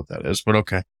really know what that is, but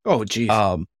okay. Oh, geez.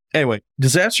 Anyway,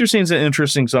 Disaster Scene's an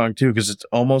interesting song too, because it's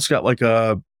almost like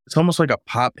a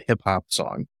pop hip hop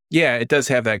song. Yeah, it does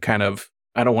have that kind of,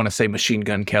 I don't want to say Machine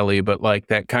Gun Kelly, but like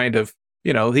that kind of,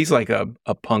 he's like a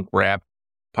punk rap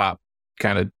pop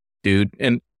kind of dude.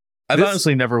 And I've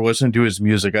honestly never listened to his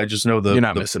music. I just know you're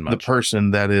not missing much. The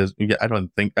person that is. Yeah, I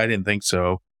didn't think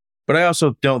so, but I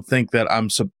also don't think that I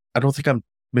don't think I'm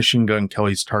Machine Gun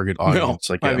Kelly's target audience.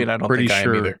 No, I don't pretty think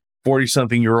sure I am either.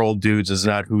 40-something-year-old dudes is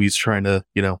not who he's trying to,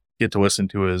 get to listen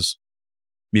to his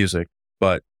music.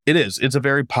 But it's a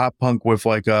very pop punk with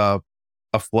like a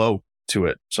flow to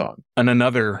it song. And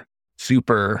another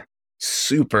super,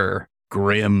 super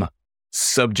grim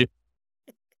subject.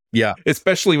 Yeah.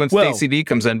 Especially when Stacey D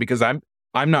comes in, because I'm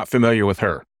not familiar with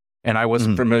her, and I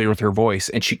wasn't familiar with her voice.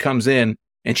 And she comes in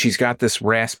and she's got this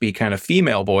raspy kind of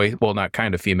female voice. Well, not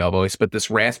kind of female voice, but this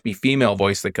raspy female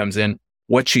voice that comes in.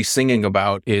 What she's singing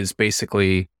about is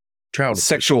basically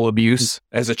sexual abuse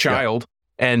as a child.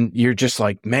 Yeah. And you're just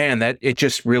like, man, that it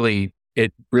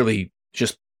really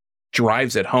just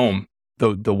drives it home,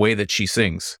 the way that she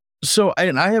sings. So, I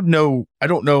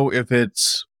don't know if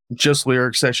it's just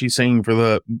lyrics that she's singing for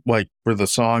the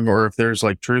song, or if there's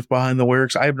like truth behind the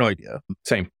lyrics. I have no idea.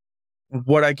 Same.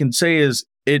 What I can say is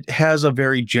it has a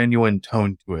very genuine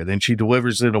tone to it, and she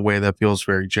delivers it in a way that feels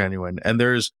very genuine. And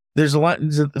there's a lot.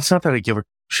 It's not that I give a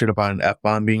shit about an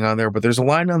F-bomb being on there, but there's a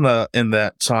line in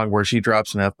that song where she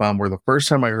drops an F-bomb where the first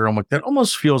time I heard it, I'm like, that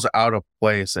almost feels out of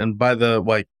place. And by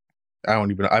the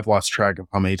I've lost track of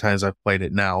how many times I've played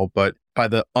it now, but by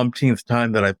the umpteenth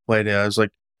time that I've played it, I was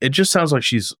like, it just sounds like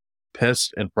she's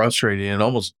pissed and frustrated, and it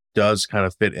almost does kind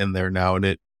of fit in there now. And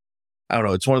I don't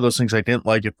know, it's one of those things I didn't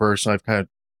like at first, and I've kind of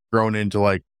grown into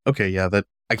like, okay, yeah, that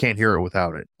I can't hear it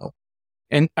without it. Oh.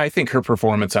 And I think her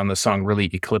performance on the song really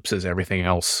eclipses everything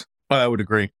else. I would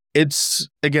agree. It's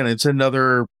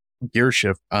another gear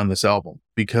shift on this album,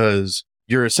 because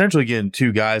you're essentially getting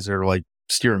two guys that are like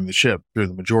steering the ship through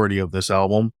the majority of this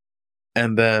album.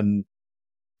 And then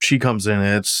she comes in,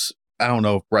 and I don't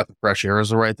know if breath of fresh air is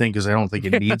the right thing, because I don't think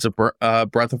it needs a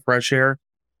breath of fresh air,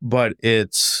 but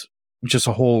it's just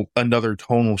another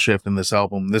tonal shift in this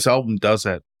album. This album does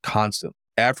that constant.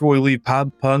 After we leave pop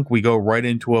punk, we go right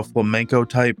into a flamenco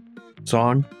type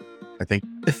song, I think,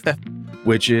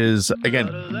 which is, again,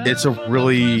 it's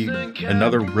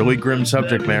another really grim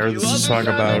subject matter. This is a song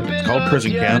it's called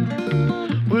Prison Camp.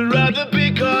 We'd rather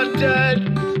be caught dead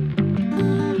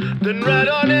than rat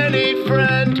on any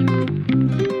friend.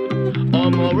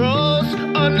 Our morals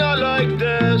are not like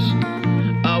this.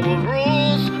 Our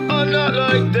rules are not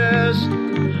like this.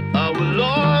 Our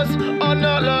laws are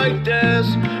not like this.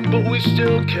 But we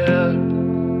still care.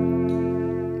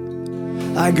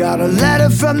 I got a letter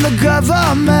from the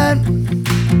government.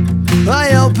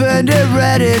 I opened it,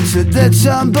 read it, said that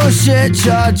some bullshit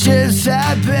charges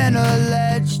have been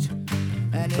alleged.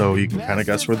 So you can kind of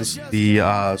guess where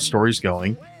the story's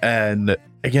going. And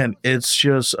again, it's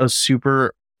just a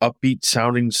super upbeat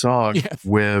sounding song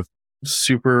with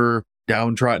super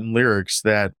downtrodden lyrics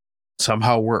that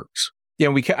somehow works. Yeah,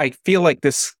 I feel like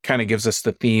this kind of gives us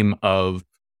the theme of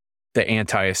the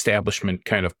anti-establishment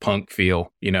kind of punk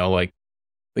feel, like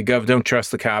the don't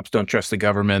trust the cops, don't trust the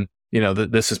government.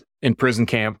 This is in prison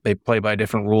camp. They play by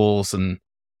different rules. And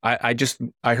I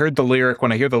heard the lyric.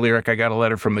 When I hear the lyric, I got a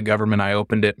letter from the government. I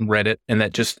opened it and read it. And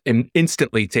that just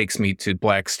instantly takes me to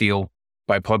Black Steel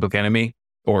by Public Enemy,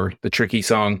 or the Tricky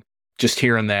song. Just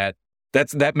hearing that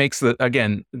makes the,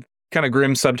 again, kind of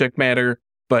grim subject matter,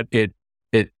 but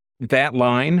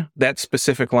that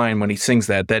specific line when he sings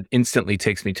that instantly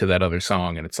takes me to that other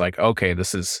song. And it's like, okay,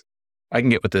 I can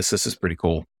get with this. This is pretty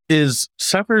cool. Is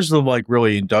Suckers the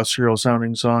really industrial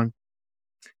sounding song?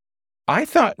 I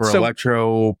thought or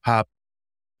electro pop.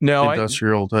 No,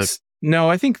 industrial type. No,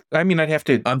 I'd have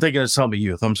to. I'm thinking of Selma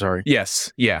Youth. I'm sorry.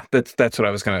 Yes. Yeah. That's what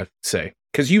I was going to say.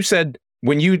 Cause you said,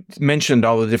 when you mentioned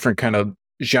all the different kind of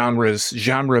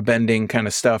genre bending kind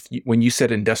of stuff, when you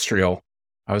said industrial,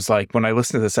 I was like, when I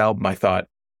listened to this album, I thought,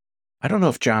 I don't know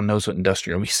if John knows what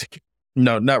industrial music is.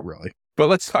 No, not really. But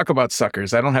let's talk about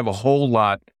Suckers. I don't have a whole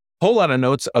lot of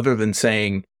notes other than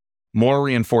saying more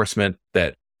reinforcement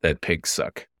that pigs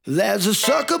suck. There's a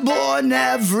sucker born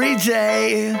every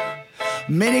day.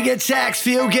 Many get taxed,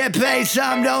 few get paid,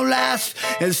 some don't last,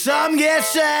 and some get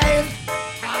saved.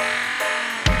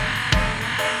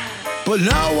 But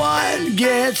no one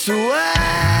gets away.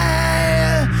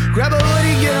 Grab a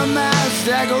hoodie, get a mask,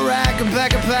 stack a rack, and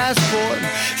pack a passport.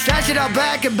 Stash it out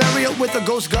back and bury it with a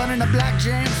ghost gun and a black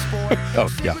James Sport. Oh,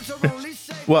 yeah.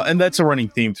 Well, and that's a running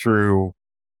theme through,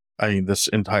 this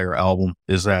entire album,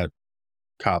 is that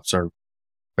cops are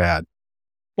bad.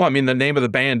 Well, the name of the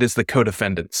band is the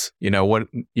Codefendants. What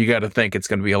you got to think it's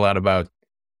going to be a lot about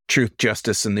truth,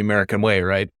 justice, and the American way,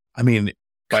 right?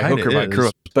 By hook or by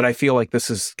crook. But I feel like this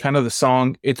is kind of the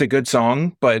song. It's a good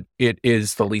song, but it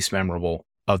is the least memorable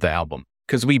of the album.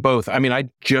 Because we both, I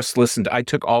just listened. I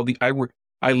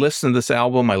listened to this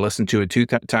album. I listened to it 2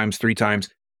 times, 3 times.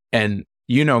 And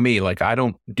you know me, I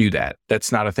don't do that.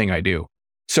 That's not a thing I do.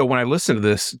 So when I listened to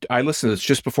this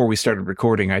just before we started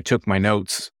recording. I took my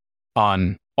notes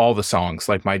on all the songs.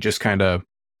 I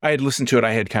had listened to it.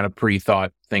 I had kind of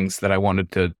pre-thought things that I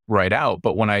wanted to write out.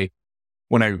 But when I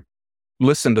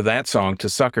listened to that song, to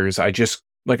Suckers, I just,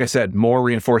 like I said, more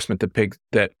reinforcement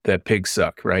that pigs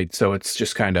suck, right? So it's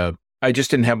just kind of, I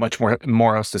just didn't have much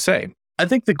more else to say. I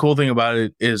think the cool thing about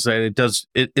it is that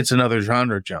it's another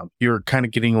genre jump. You're kind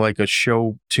of getting a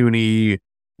show tuney,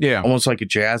 almost like a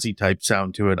jazzy type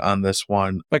sound to it on this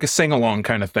one, like a sing along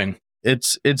kind of thing.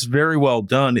 It's very well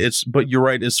done. But you're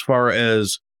right, as far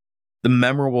as the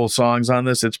memorable songs on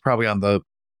this, it's probably on the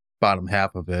bottom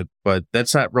half of it. But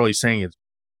that's not really saying it's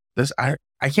this. I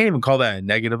can't even call that a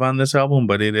negative on this album,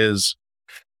 but it is.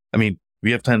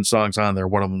 We have 10 songs on there.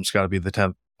 One of them's got to be the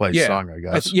 10th place song, I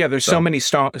guess. There's so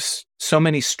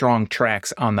many strong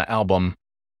tracks on the album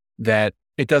that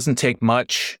it doesn't take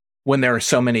much when there are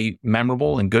so many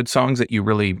memorable and good songs that you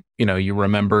really, you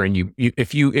remember, and you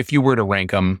if you were to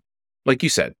rank them, like you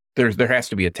said, there has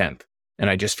to be a 10th, and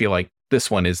I just feel like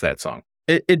this one is that song.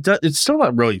 It's still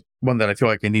not really one that I feel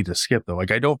like I need to skip though. I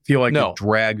don't feel like it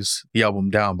drags the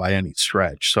album down by any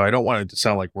stretch, so I don't want it to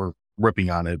sound like we're ripping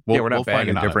on it. We'll find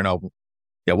a different album.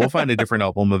 Yeah, we'll find a different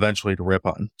album eventually to rip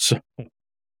on. So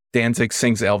Danzig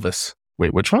Sings Elvis.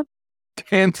 Wait, which one?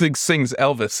 Danzig Sings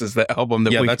Elvis is the album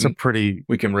that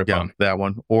we can rip on. That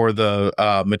one. Or the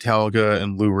Metallica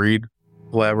and Lou Reed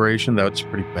collaboration. That's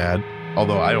pretty bad.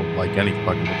 Although I don't like any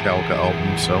fucking Metallica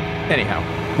album. So anyhow,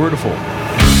 Beautiful.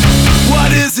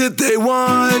 What is it they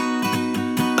want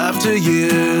after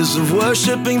years of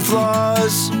worshipping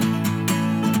flaws?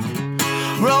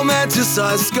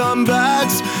 Romanticized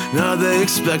scumbags, now they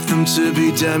expect them to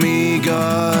be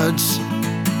demigods.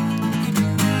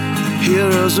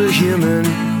 heroes are human,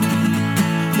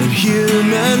 and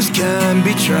humans can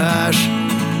be trash.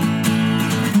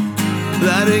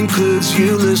 That includes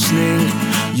you listening.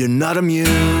 You're not immune.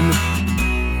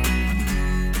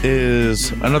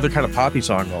 Is another kind of poppy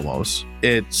song almost.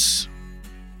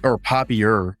 Or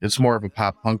poppier. It's more of a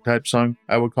pop punk type song,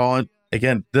 I would call it.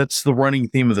 Again, that's the running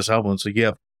theme of this album. So you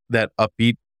have that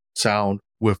upbeat sound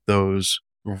with those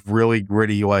really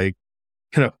gritty, like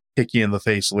kind of kick you in the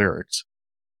face lyrics.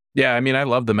 Yeah, I mean, I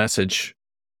love the message.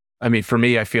 I mean, for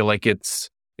me, I feel like it's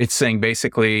saying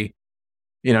basically,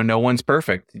 you know, no one's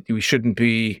perfect. We shouldn't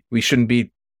be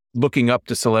looking up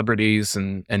to celebrities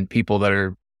and people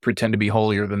that pretend to be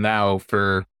holier than thou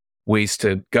for ways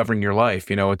to govern your life.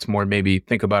 You know, it's more maybe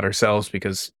think about ourselves,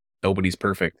 because nobody's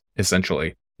perfect,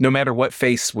 essentially. No matter what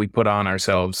face we put on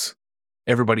ourselves,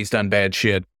 everybody's done bad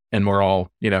shit, and we're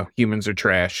all, you know, humans are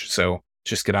trash. So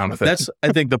just get on with it. That's,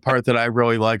 I think, the part that I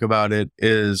really like about it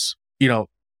is, you know,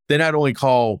 they not only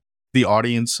call the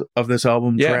audience of this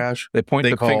album trash, they point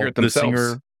the finger at themselves.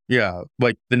 The singer,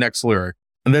 like the next lyric.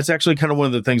 And that's actually kind of one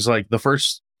of the things, like the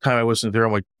first time I listened to it,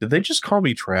 I'm like, did they just call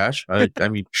me trash? I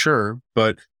mean, sure,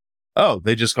 but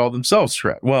they just called themselves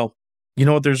trash. Well, you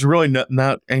know what? There's really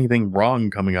not anything wrong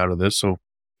coming out of this, so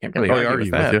can't really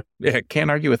argue with that. You. Yeah, can't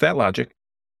argue with that logic.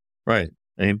 Right.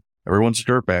 I mean, everyone's a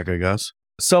dirtbag, I guess.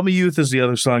 Sell Me Youth is the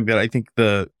other song that I think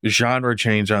the genre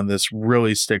change on this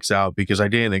really sticks out, because I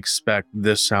didn't expect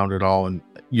this sound at all. And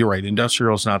you're right,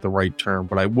 industrial is not the right term,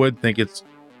 but I would think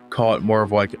call it more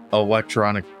of like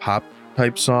electronic pop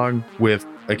type song with,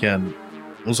 again,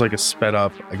 it was like a sped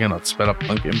up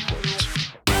punk influence.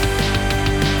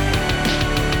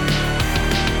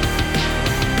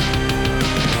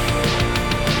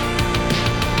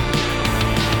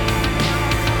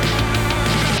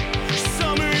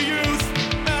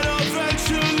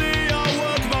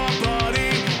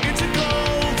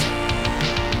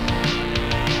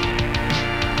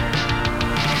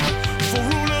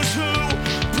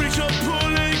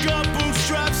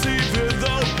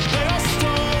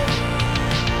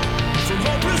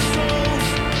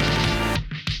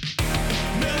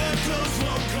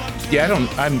 Yeah,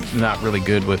 I'm not really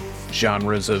good with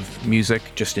genres of music,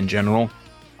 just in general.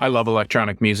 I love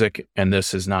electronic music, and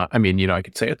this is not. I mean, you know, I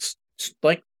could say it's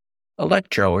like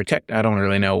electro or tech. I don't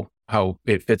really know how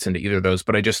it fits into either of those,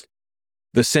 but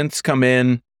the synths come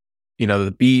in, you know,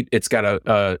 the beat, it's got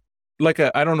I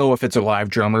don't know if it's a live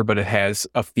drummer, but it has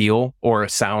a feel or a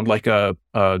sound like a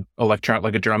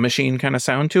drum machine kind of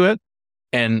sound to it.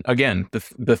 And again,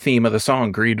 the theme of the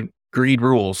song, greed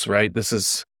rules, right? This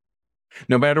is,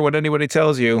 no matter what anybody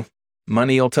tells you,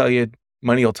 money will tell you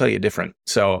different.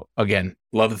 So again,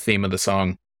 love the theme of the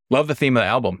song, love the theme of the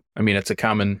album. I mean, it's a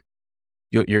common,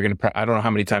 you're going to, I don't know how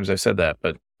many times I've said that,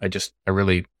 but I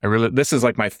really, this is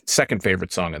like my second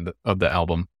favorite song of the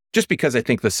album, just because I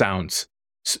think the sounds,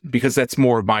 because that's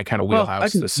more of my kind of wheelhouse. I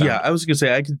was going to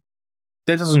say,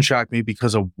 that doesn't shock me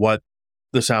because of what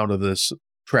the sound of this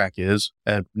track is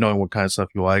and knowing what kind of stuff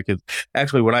you like.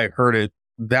 Actually, when I heard it,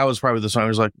 that was probably the song I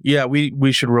was like, yeah,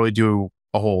 we should really do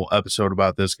a whole episode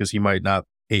about this, because he might not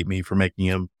hate me for making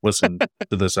him listen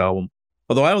to this album.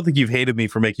 Although I don't think you've hated me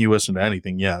for making you listen to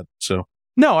anything yet. So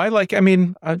no, I'm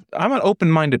an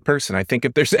open-minded person. I think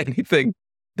if there's anything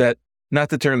that,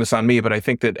 not to turn this on me, but I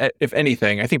think that if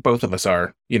anything, I think both of us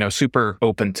are, you know, super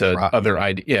open to other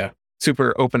ideas. Yeah,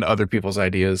 super open to other people's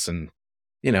ideas, and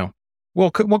you know, we'll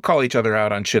call each other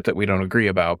out on shit that we don't agree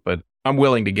about. But I'm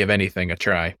willing to give anything a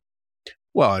try.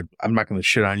 Well, I'm not going to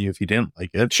shit on you if you didn't like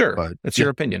it. Sure, but that's your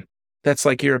opinion. That's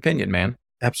like your opinion, man.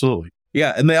 Absolutely.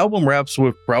 Yeah, and the album wraps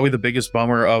with probably the biggest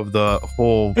bummer of the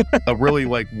whole, a really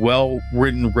like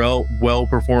well-written,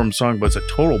 well-performed song, but it's a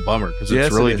total bummer because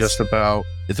it's really just about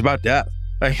death.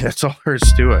 Like, that's all there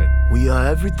is to it. We are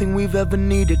everything we've ever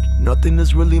needed. Nothing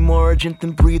is really more urgent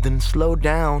than breathing. Slow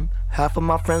down. Half of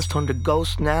my friends turned to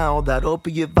ghosts now. That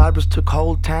opiate virus took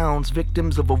whole towns.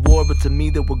 Victims of a war, but to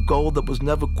me they were gold that was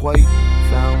never quite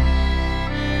found.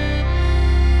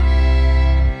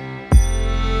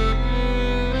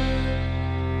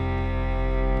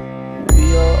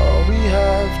 We are all we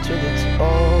have till it's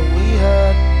all we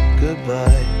had.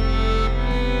 Goodbye.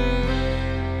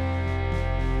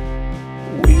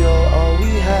 We are all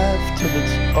we have till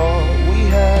it's all we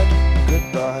had.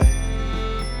 Goodbye.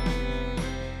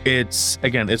 It's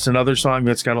another song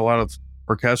that's got a lot of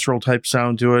orchestral type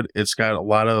sound to it. It's got a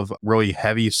lot of really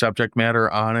heavy subject matter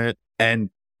on it. And,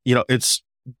 you know, it's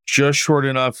just short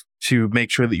enough to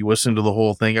make sure that you listen to the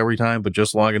whole thing every time, but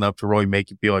just long enough to really make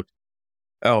you feel like,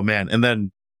 oh man. And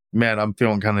then, man, I'm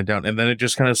feeling kind of down. And then it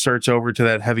just kind of starts over to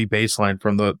that heavy bass line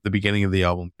from the beginning of the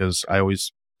album, because I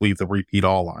always leave the repeat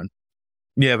all on.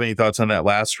 You have any thoughts on that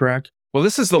last track? Well,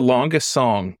 this is the longest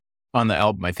song on the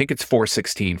album. I think it's 4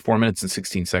 minutes and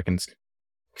 16 seconds.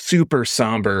 Super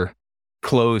somber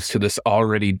close to this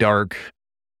already dark,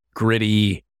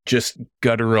 gritty, just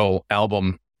guttural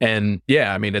album. And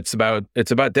yeah, I mean, it's about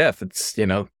death. It's,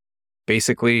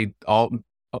 basically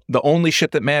the only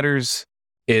shit that matters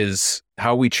is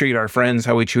how we treat our friends,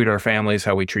 how we treat our families,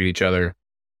 how we treat each other.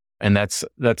 And that's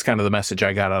kind of the message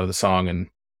I got out of the song. And,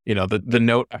 the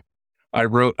note I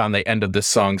wrote on the end of this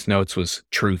song's notes was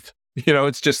truth.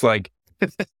 It's just like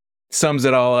sums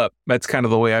it all up. That's kind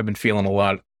of the way I've been feeling a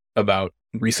lot about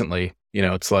recently.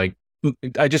 It's like,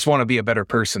 I just want to be a better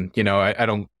person. I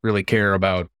don't really care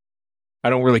about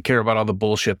all the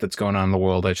bullshit that's going on in the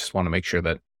world. I just want to make sure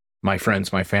that my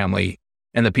friends, my family,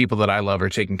 and the people that I love are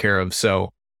taken care of.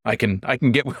 So I can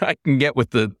get with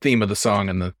the theme of the song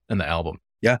and the album.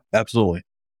 Yeah, absolutely.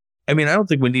 I mean, I don't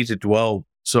think we need to dwell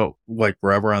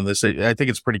forever on this. I think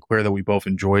it's pretty clear that we both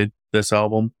enjoyed this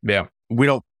album. Yeah.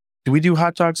 Do we do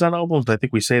hot dogs on albums? I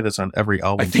think we say this on every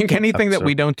album. I think anything that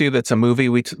we don't do that's a movie,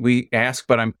 we ask,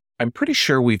 but I'm pretty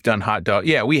sure we've done hot dog.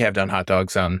 Yeah, we have done hot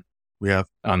dogs on the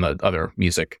other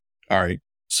music. All right.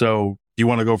 So do you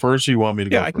want to go first or you want me to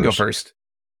go first? Yeah, I can go first.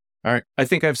 All right. I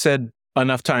think I've said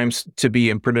enough times to be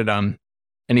imprinted on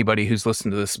anybody who's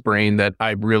listened to this brain that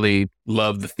I really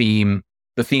love the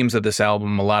themes of this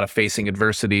album. A lot of facing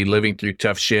adversity, living through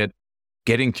tough shit,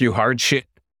 getting through hard shit,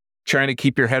 trying to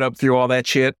keep your head up through all that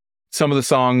shit. Some of the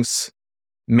songs,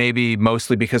 maybe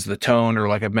mostly because of the tone, or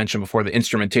like I've mentioned before, the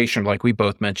instrumentation, like we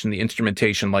both mentioned, the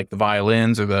instrumentation, like the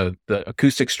violins or the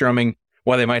acoustic strumming,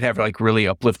 while they might have like really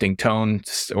uplifting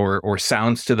tones or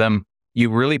sounds to them, you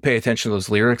really pay attention to those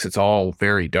lyrics. It's all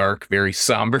very dark, very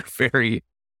somber, very,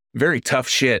 very tough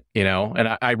shit,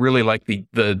 and I really like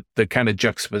the kind of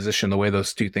juxtaposition, the way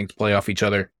those two things play off each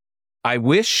other. I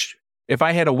wish, if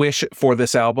I had a wish for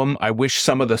this album, I wish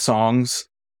some of the songs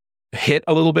hit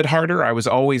a little bit harder. I was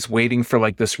always waiting for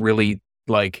like this really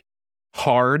like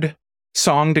hard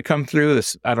song to come through.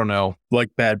 This, I don't know. Like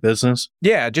Bad Business?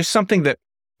 Yeah, just something that,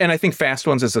 and I think Fast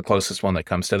Ones is the closest one that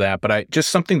comes to that, but just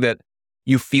something that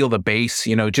you feel the bass,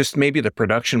 just maybe the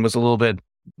production was a little bit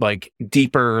like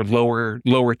deeper,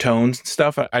 lower tones and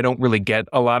stuff. I don't really get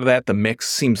a lot of that. The mix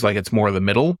seems like it's more the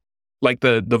middle. Like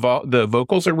the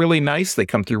vocals are really nice. They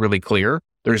come through really clear.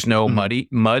 There's no mud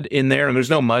in there, and there's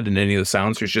no mud in any of the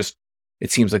sounds. There's just,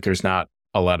 it seems like there's not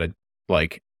a lot of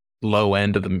like low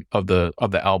end of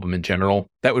the album in general.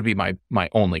 That would be my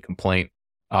only complaint.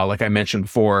 Like I mentioned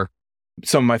before,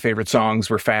 some of my favorite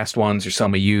songs were Fast Ones or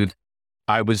Selma Youth.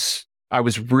 I was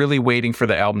really waiting for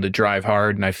the album to drive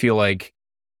hard, and I feel like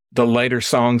the lighter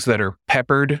songs that are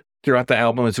peppered throughout the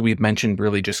album, as we've mentioned,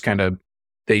 really just kind of,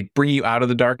 they bring you out of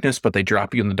the darkness, but they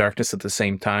drop you in the darkness at the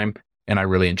same time. And I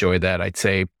really enjoyed that. I'd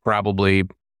say probably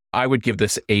I would give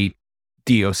this 8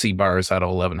 DOC bars out of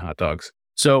 11 hot dogs.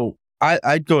 So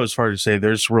I'd go as far as to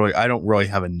say I don't really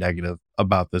have a negative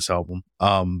about this album.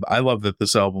 I love that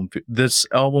this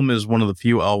album is one of the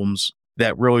few albums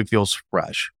that really feels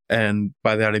fresh. And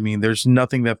by that, I mean, there's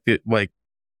nothing that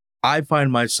I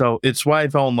find myself, it's why I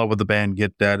fell in love with the band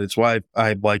Get Dead. It's why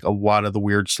I like a lot of the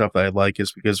weird stuff that I like,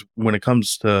 is because when it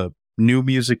comes to new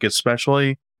music,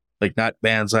 especially, like not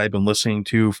bands I've been listening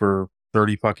to for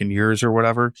 30 fucking years or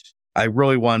whatever, I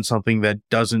really want something that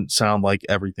doesn't sound like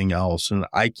everything else. And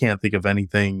I can't think of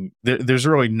anything. There's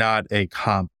really not a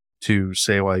comp to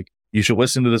say like, you should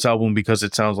listen to this album because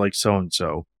it sounds like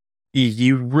so-and-so.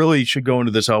 You really should go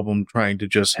into this album trying to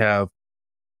just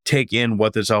take in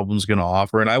what this album's going to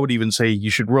offer. And I would even say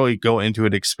you should really go into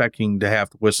it expecting to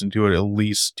have to listen to it at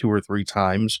least 2 or 3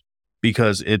 times,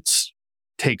 because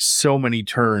takes so many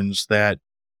turns that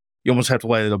you almost have to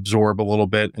let it absorb a little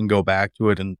bit and go back to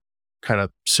it and kind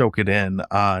of soak it in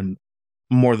on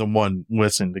more than one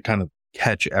listen to kind of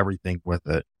catch everything with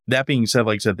it. That being said,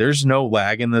 like I said, there's no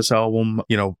lag in this album.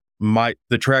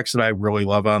 The tracks that I really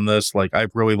love on this, like I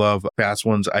really love Fast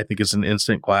Ones. I think it's an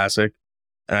instant classic,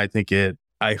 and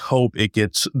I hope it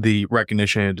gets the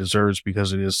recognition it deserves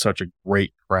because it is such a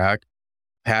great track.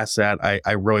 Past that,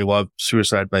 I really love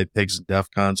Suicide by Pigs and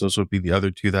Defcons. Those would be the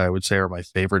other 2 that I would say are my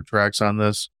favorite tracks on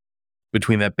this.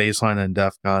 Between that bass line and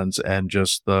Defcons and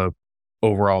just the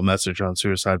overall message on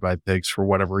Suicide by Pigs, for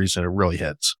whatever reason, it really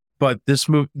hits. But this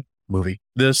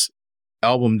this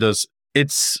album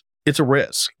it's a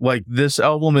risk. Like, this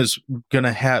album is going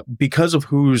to have, because of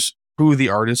who the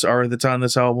artists are that's on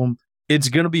this album, it's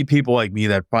going to be people like me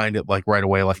that find it like right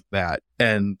away like that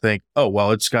and think, oh,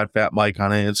 well, it's got Fat Mike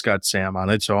on it, it's got Sam on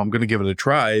it, so I'm going to give it a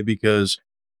try because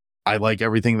I like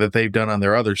everything that they've done on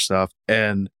their other stuff.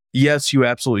 And yes, you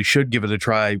absolutely should give it a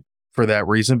try for that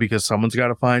reason, because someone's got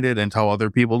to find it and tell other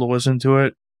people to listen to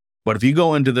it. But if you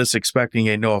go into this expecting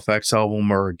a NoFX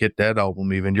album or a Get Dead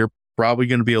album even, you're probably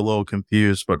going to be a little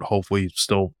confused, but hopefully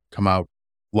still come out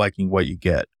liking what you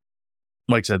get.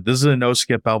 Like I said, this is a no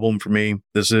skip album for me.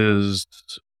 This is,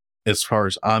 as far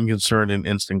as I'm concerned, an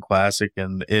instant classic,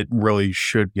 and it really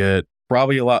should get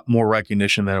probably a lot more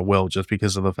recognition than it will, just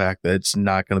because of the fact that it's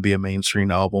not going to be a mainstream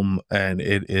album, and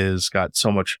it is got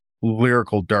so much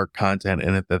lyrical dark content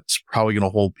in it that's probably going to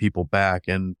hold people back,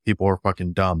 and people are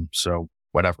fucking dumb. So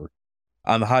whatever.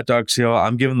 On the hot dog scale,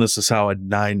 I'm giving this a solid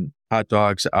 9 hot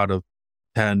dogs out of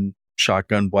 10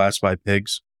 shotgun blasts by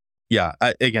pigs. Yeah,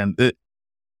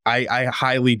 I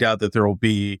highly doubt that there will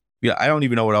be. Yeah, I don't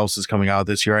even know what else is coming out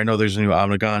this year. I know there's a new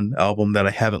Omnigon album that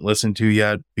I haven't listened to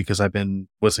yet because I've been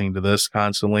listening to this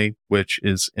constantly, which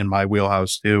is in my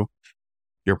wheelhouse too.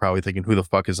 You're probably thinking, who the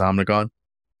fuck is Omnigon?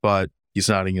 But he's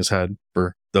nodding his head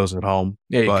for those at home.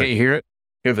 Yeah, but, can't you hear it?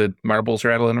 Hear the marbles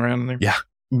rattling around in there? Yeah.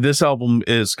 This album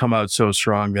is come out so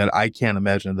strong that I can't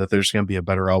imagine that there's going to be a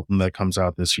better album that comes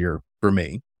out this year for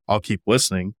me. I'll keep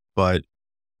listening, but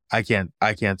I can't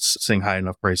sing high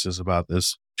enough praises about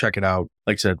this. Check it out.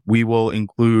 Like I said, we will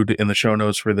include in the show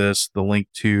notes for this the link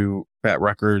to Fat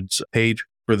Records page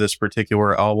for this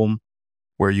particular album,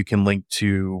 where you can link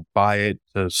to buy it,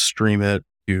 to stream it,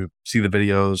 to see the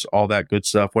videos, all that good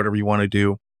stuff, whatever you want to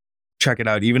do. Check it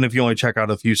out. Even if you only check out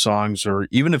a few songs, or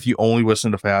even if you only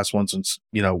listen to fast ones and,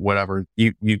 whatever,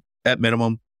 you at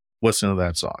minimum, listen to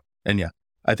that song. And yeah,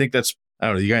 I think that's, I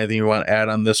don't know, you got anything you want to add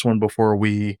on this one before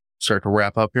we start to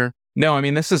wrap up here? No, I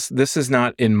mean, this is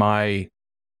not in my,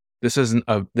 this isn't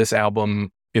this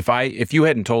album. If you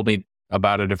hadn't told me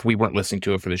about it, if we weren't listening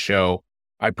to it for the show,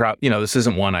 this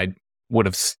isn't one I would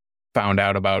have found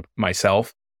out about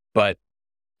myself. But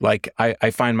like,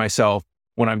 I find myself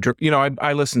when I'm,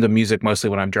 I listen to music mostly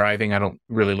when I'm driving. I don't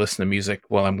really listen to music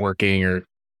while I'm working or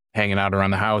hanging out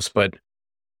around the house. But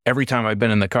every time I've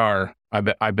been in the car,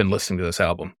 I've been listening to this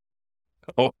album.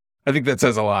 Oh, I think that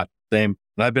says a lot. Same.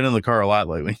 And I've been in the car a lot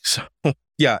lately. So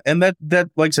yeah. And that,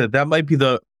 like I said, that might be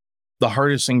the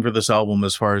hardest thing for this album,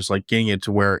 as far as like getting it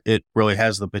to where it really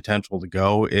has the potential to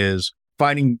go, is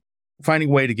finding a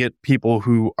way to get people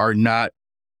who are not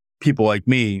people like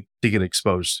me to get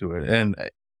exposed to it. And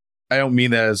I don't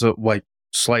mean that as a like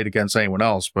slight against anyone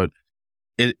else, but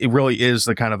it really is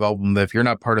the kind of album that if you're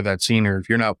not part of that scene, or if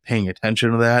you're not paying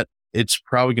attention to that, it's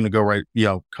probably going to go right,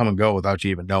 come and go without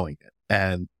you even knowing it.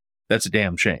 And that's a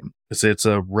damn shame, because it's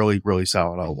a really, really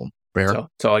solid album. Bear?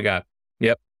 That's all I got.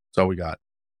 Yep. That's all we got.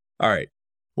 All right.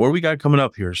 What do we got coming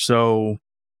up here? So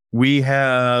we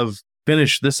have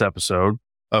finished this episode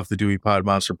of the Dewey Pod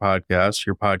Monster podcast,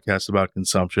 your podcast about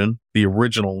consumption, the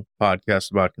original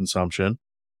podcast about consumption.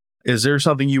 Is there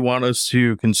something you want us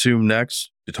to consume next,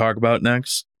 to talk about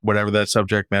next, whatever that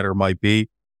subject matter might be?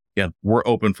 Again, we're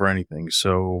open for anything.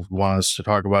 So if you want us to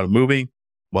talk about a movie?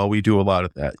 Well, we do a lot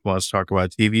of that. You want us to talk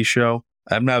about a TV show?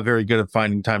 I'm not very good at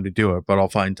finding time to do it, but I'll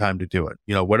find time to do it.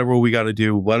 Whatever we got to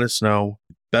do, let us know.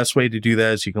 Best way to do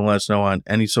that is you can let us know on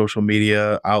any social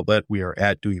media outlet. We are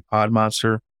at Dewey Pod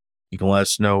Monster. You can let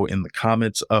us know in the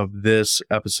comments of this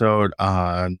episode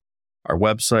on our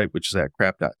website, which is at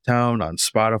crap.town, on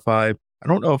Spotify. I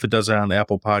don't know if it does that on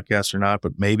Apple Podcasts or not,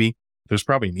 but maybe. There's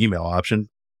probably an email option.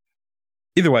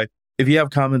 Either way, if you have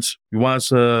comments, you want us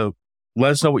to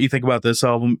let us know what you think about this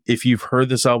album. If you've heard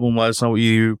this album, let us know what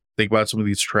you think about some of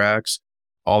these tracks,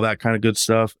 all that kind of good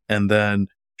stuff. And then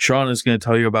Sean is going to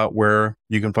tell you about where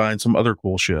you can find some other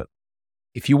cool shit.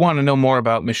 If you want to know more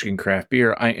about Michigan craft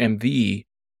beer, I am the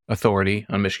authority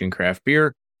on Michigan craft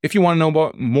beer. If you want to know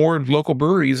about more local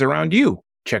breweries around you,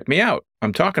 check me out.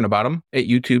 I'm talking about them at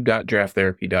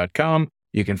youtube.drafttherapy.com.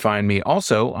 You can find me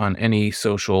also on any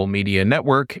social media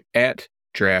network at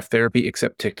Draft Therapy,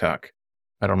 except TikTok.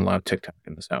 I don't allow TikTok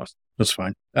in this house. That's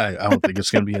fine. I don't think it's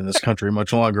going to be in this country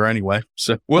much longer anyway.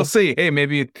 So we'll see. Hey,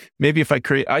 maybe if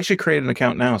I should create an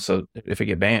account now. So if it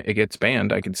gets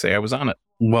banned, I can say I was on it.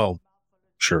 Well,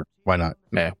 sure. Why not?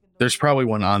 Yeah. There's probably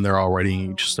one on there already.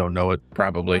 You just don't know it.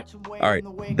 Probably. All right.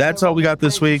 That's all we got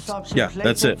this week. Yeah,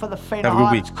 that's it. Have a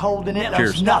good week.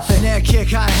 Cheers. Nothing there, kick,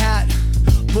 hi-hat.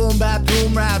 Boom, bap,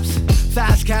 boom, raps.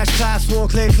 Fast cash, class, war,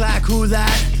 click, clack, who that?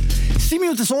 See me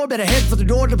with this orbit ahead for the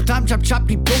door, double time, chop, chop,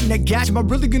 deep, boom, that gas. Am I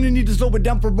really gonna need to slow it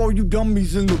down for all you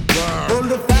dummies in the bar? Roll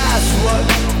the fast one.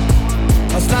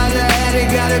 I started ahead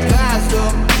and got it past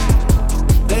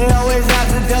them. They always have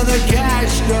to tell the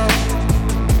cash, though.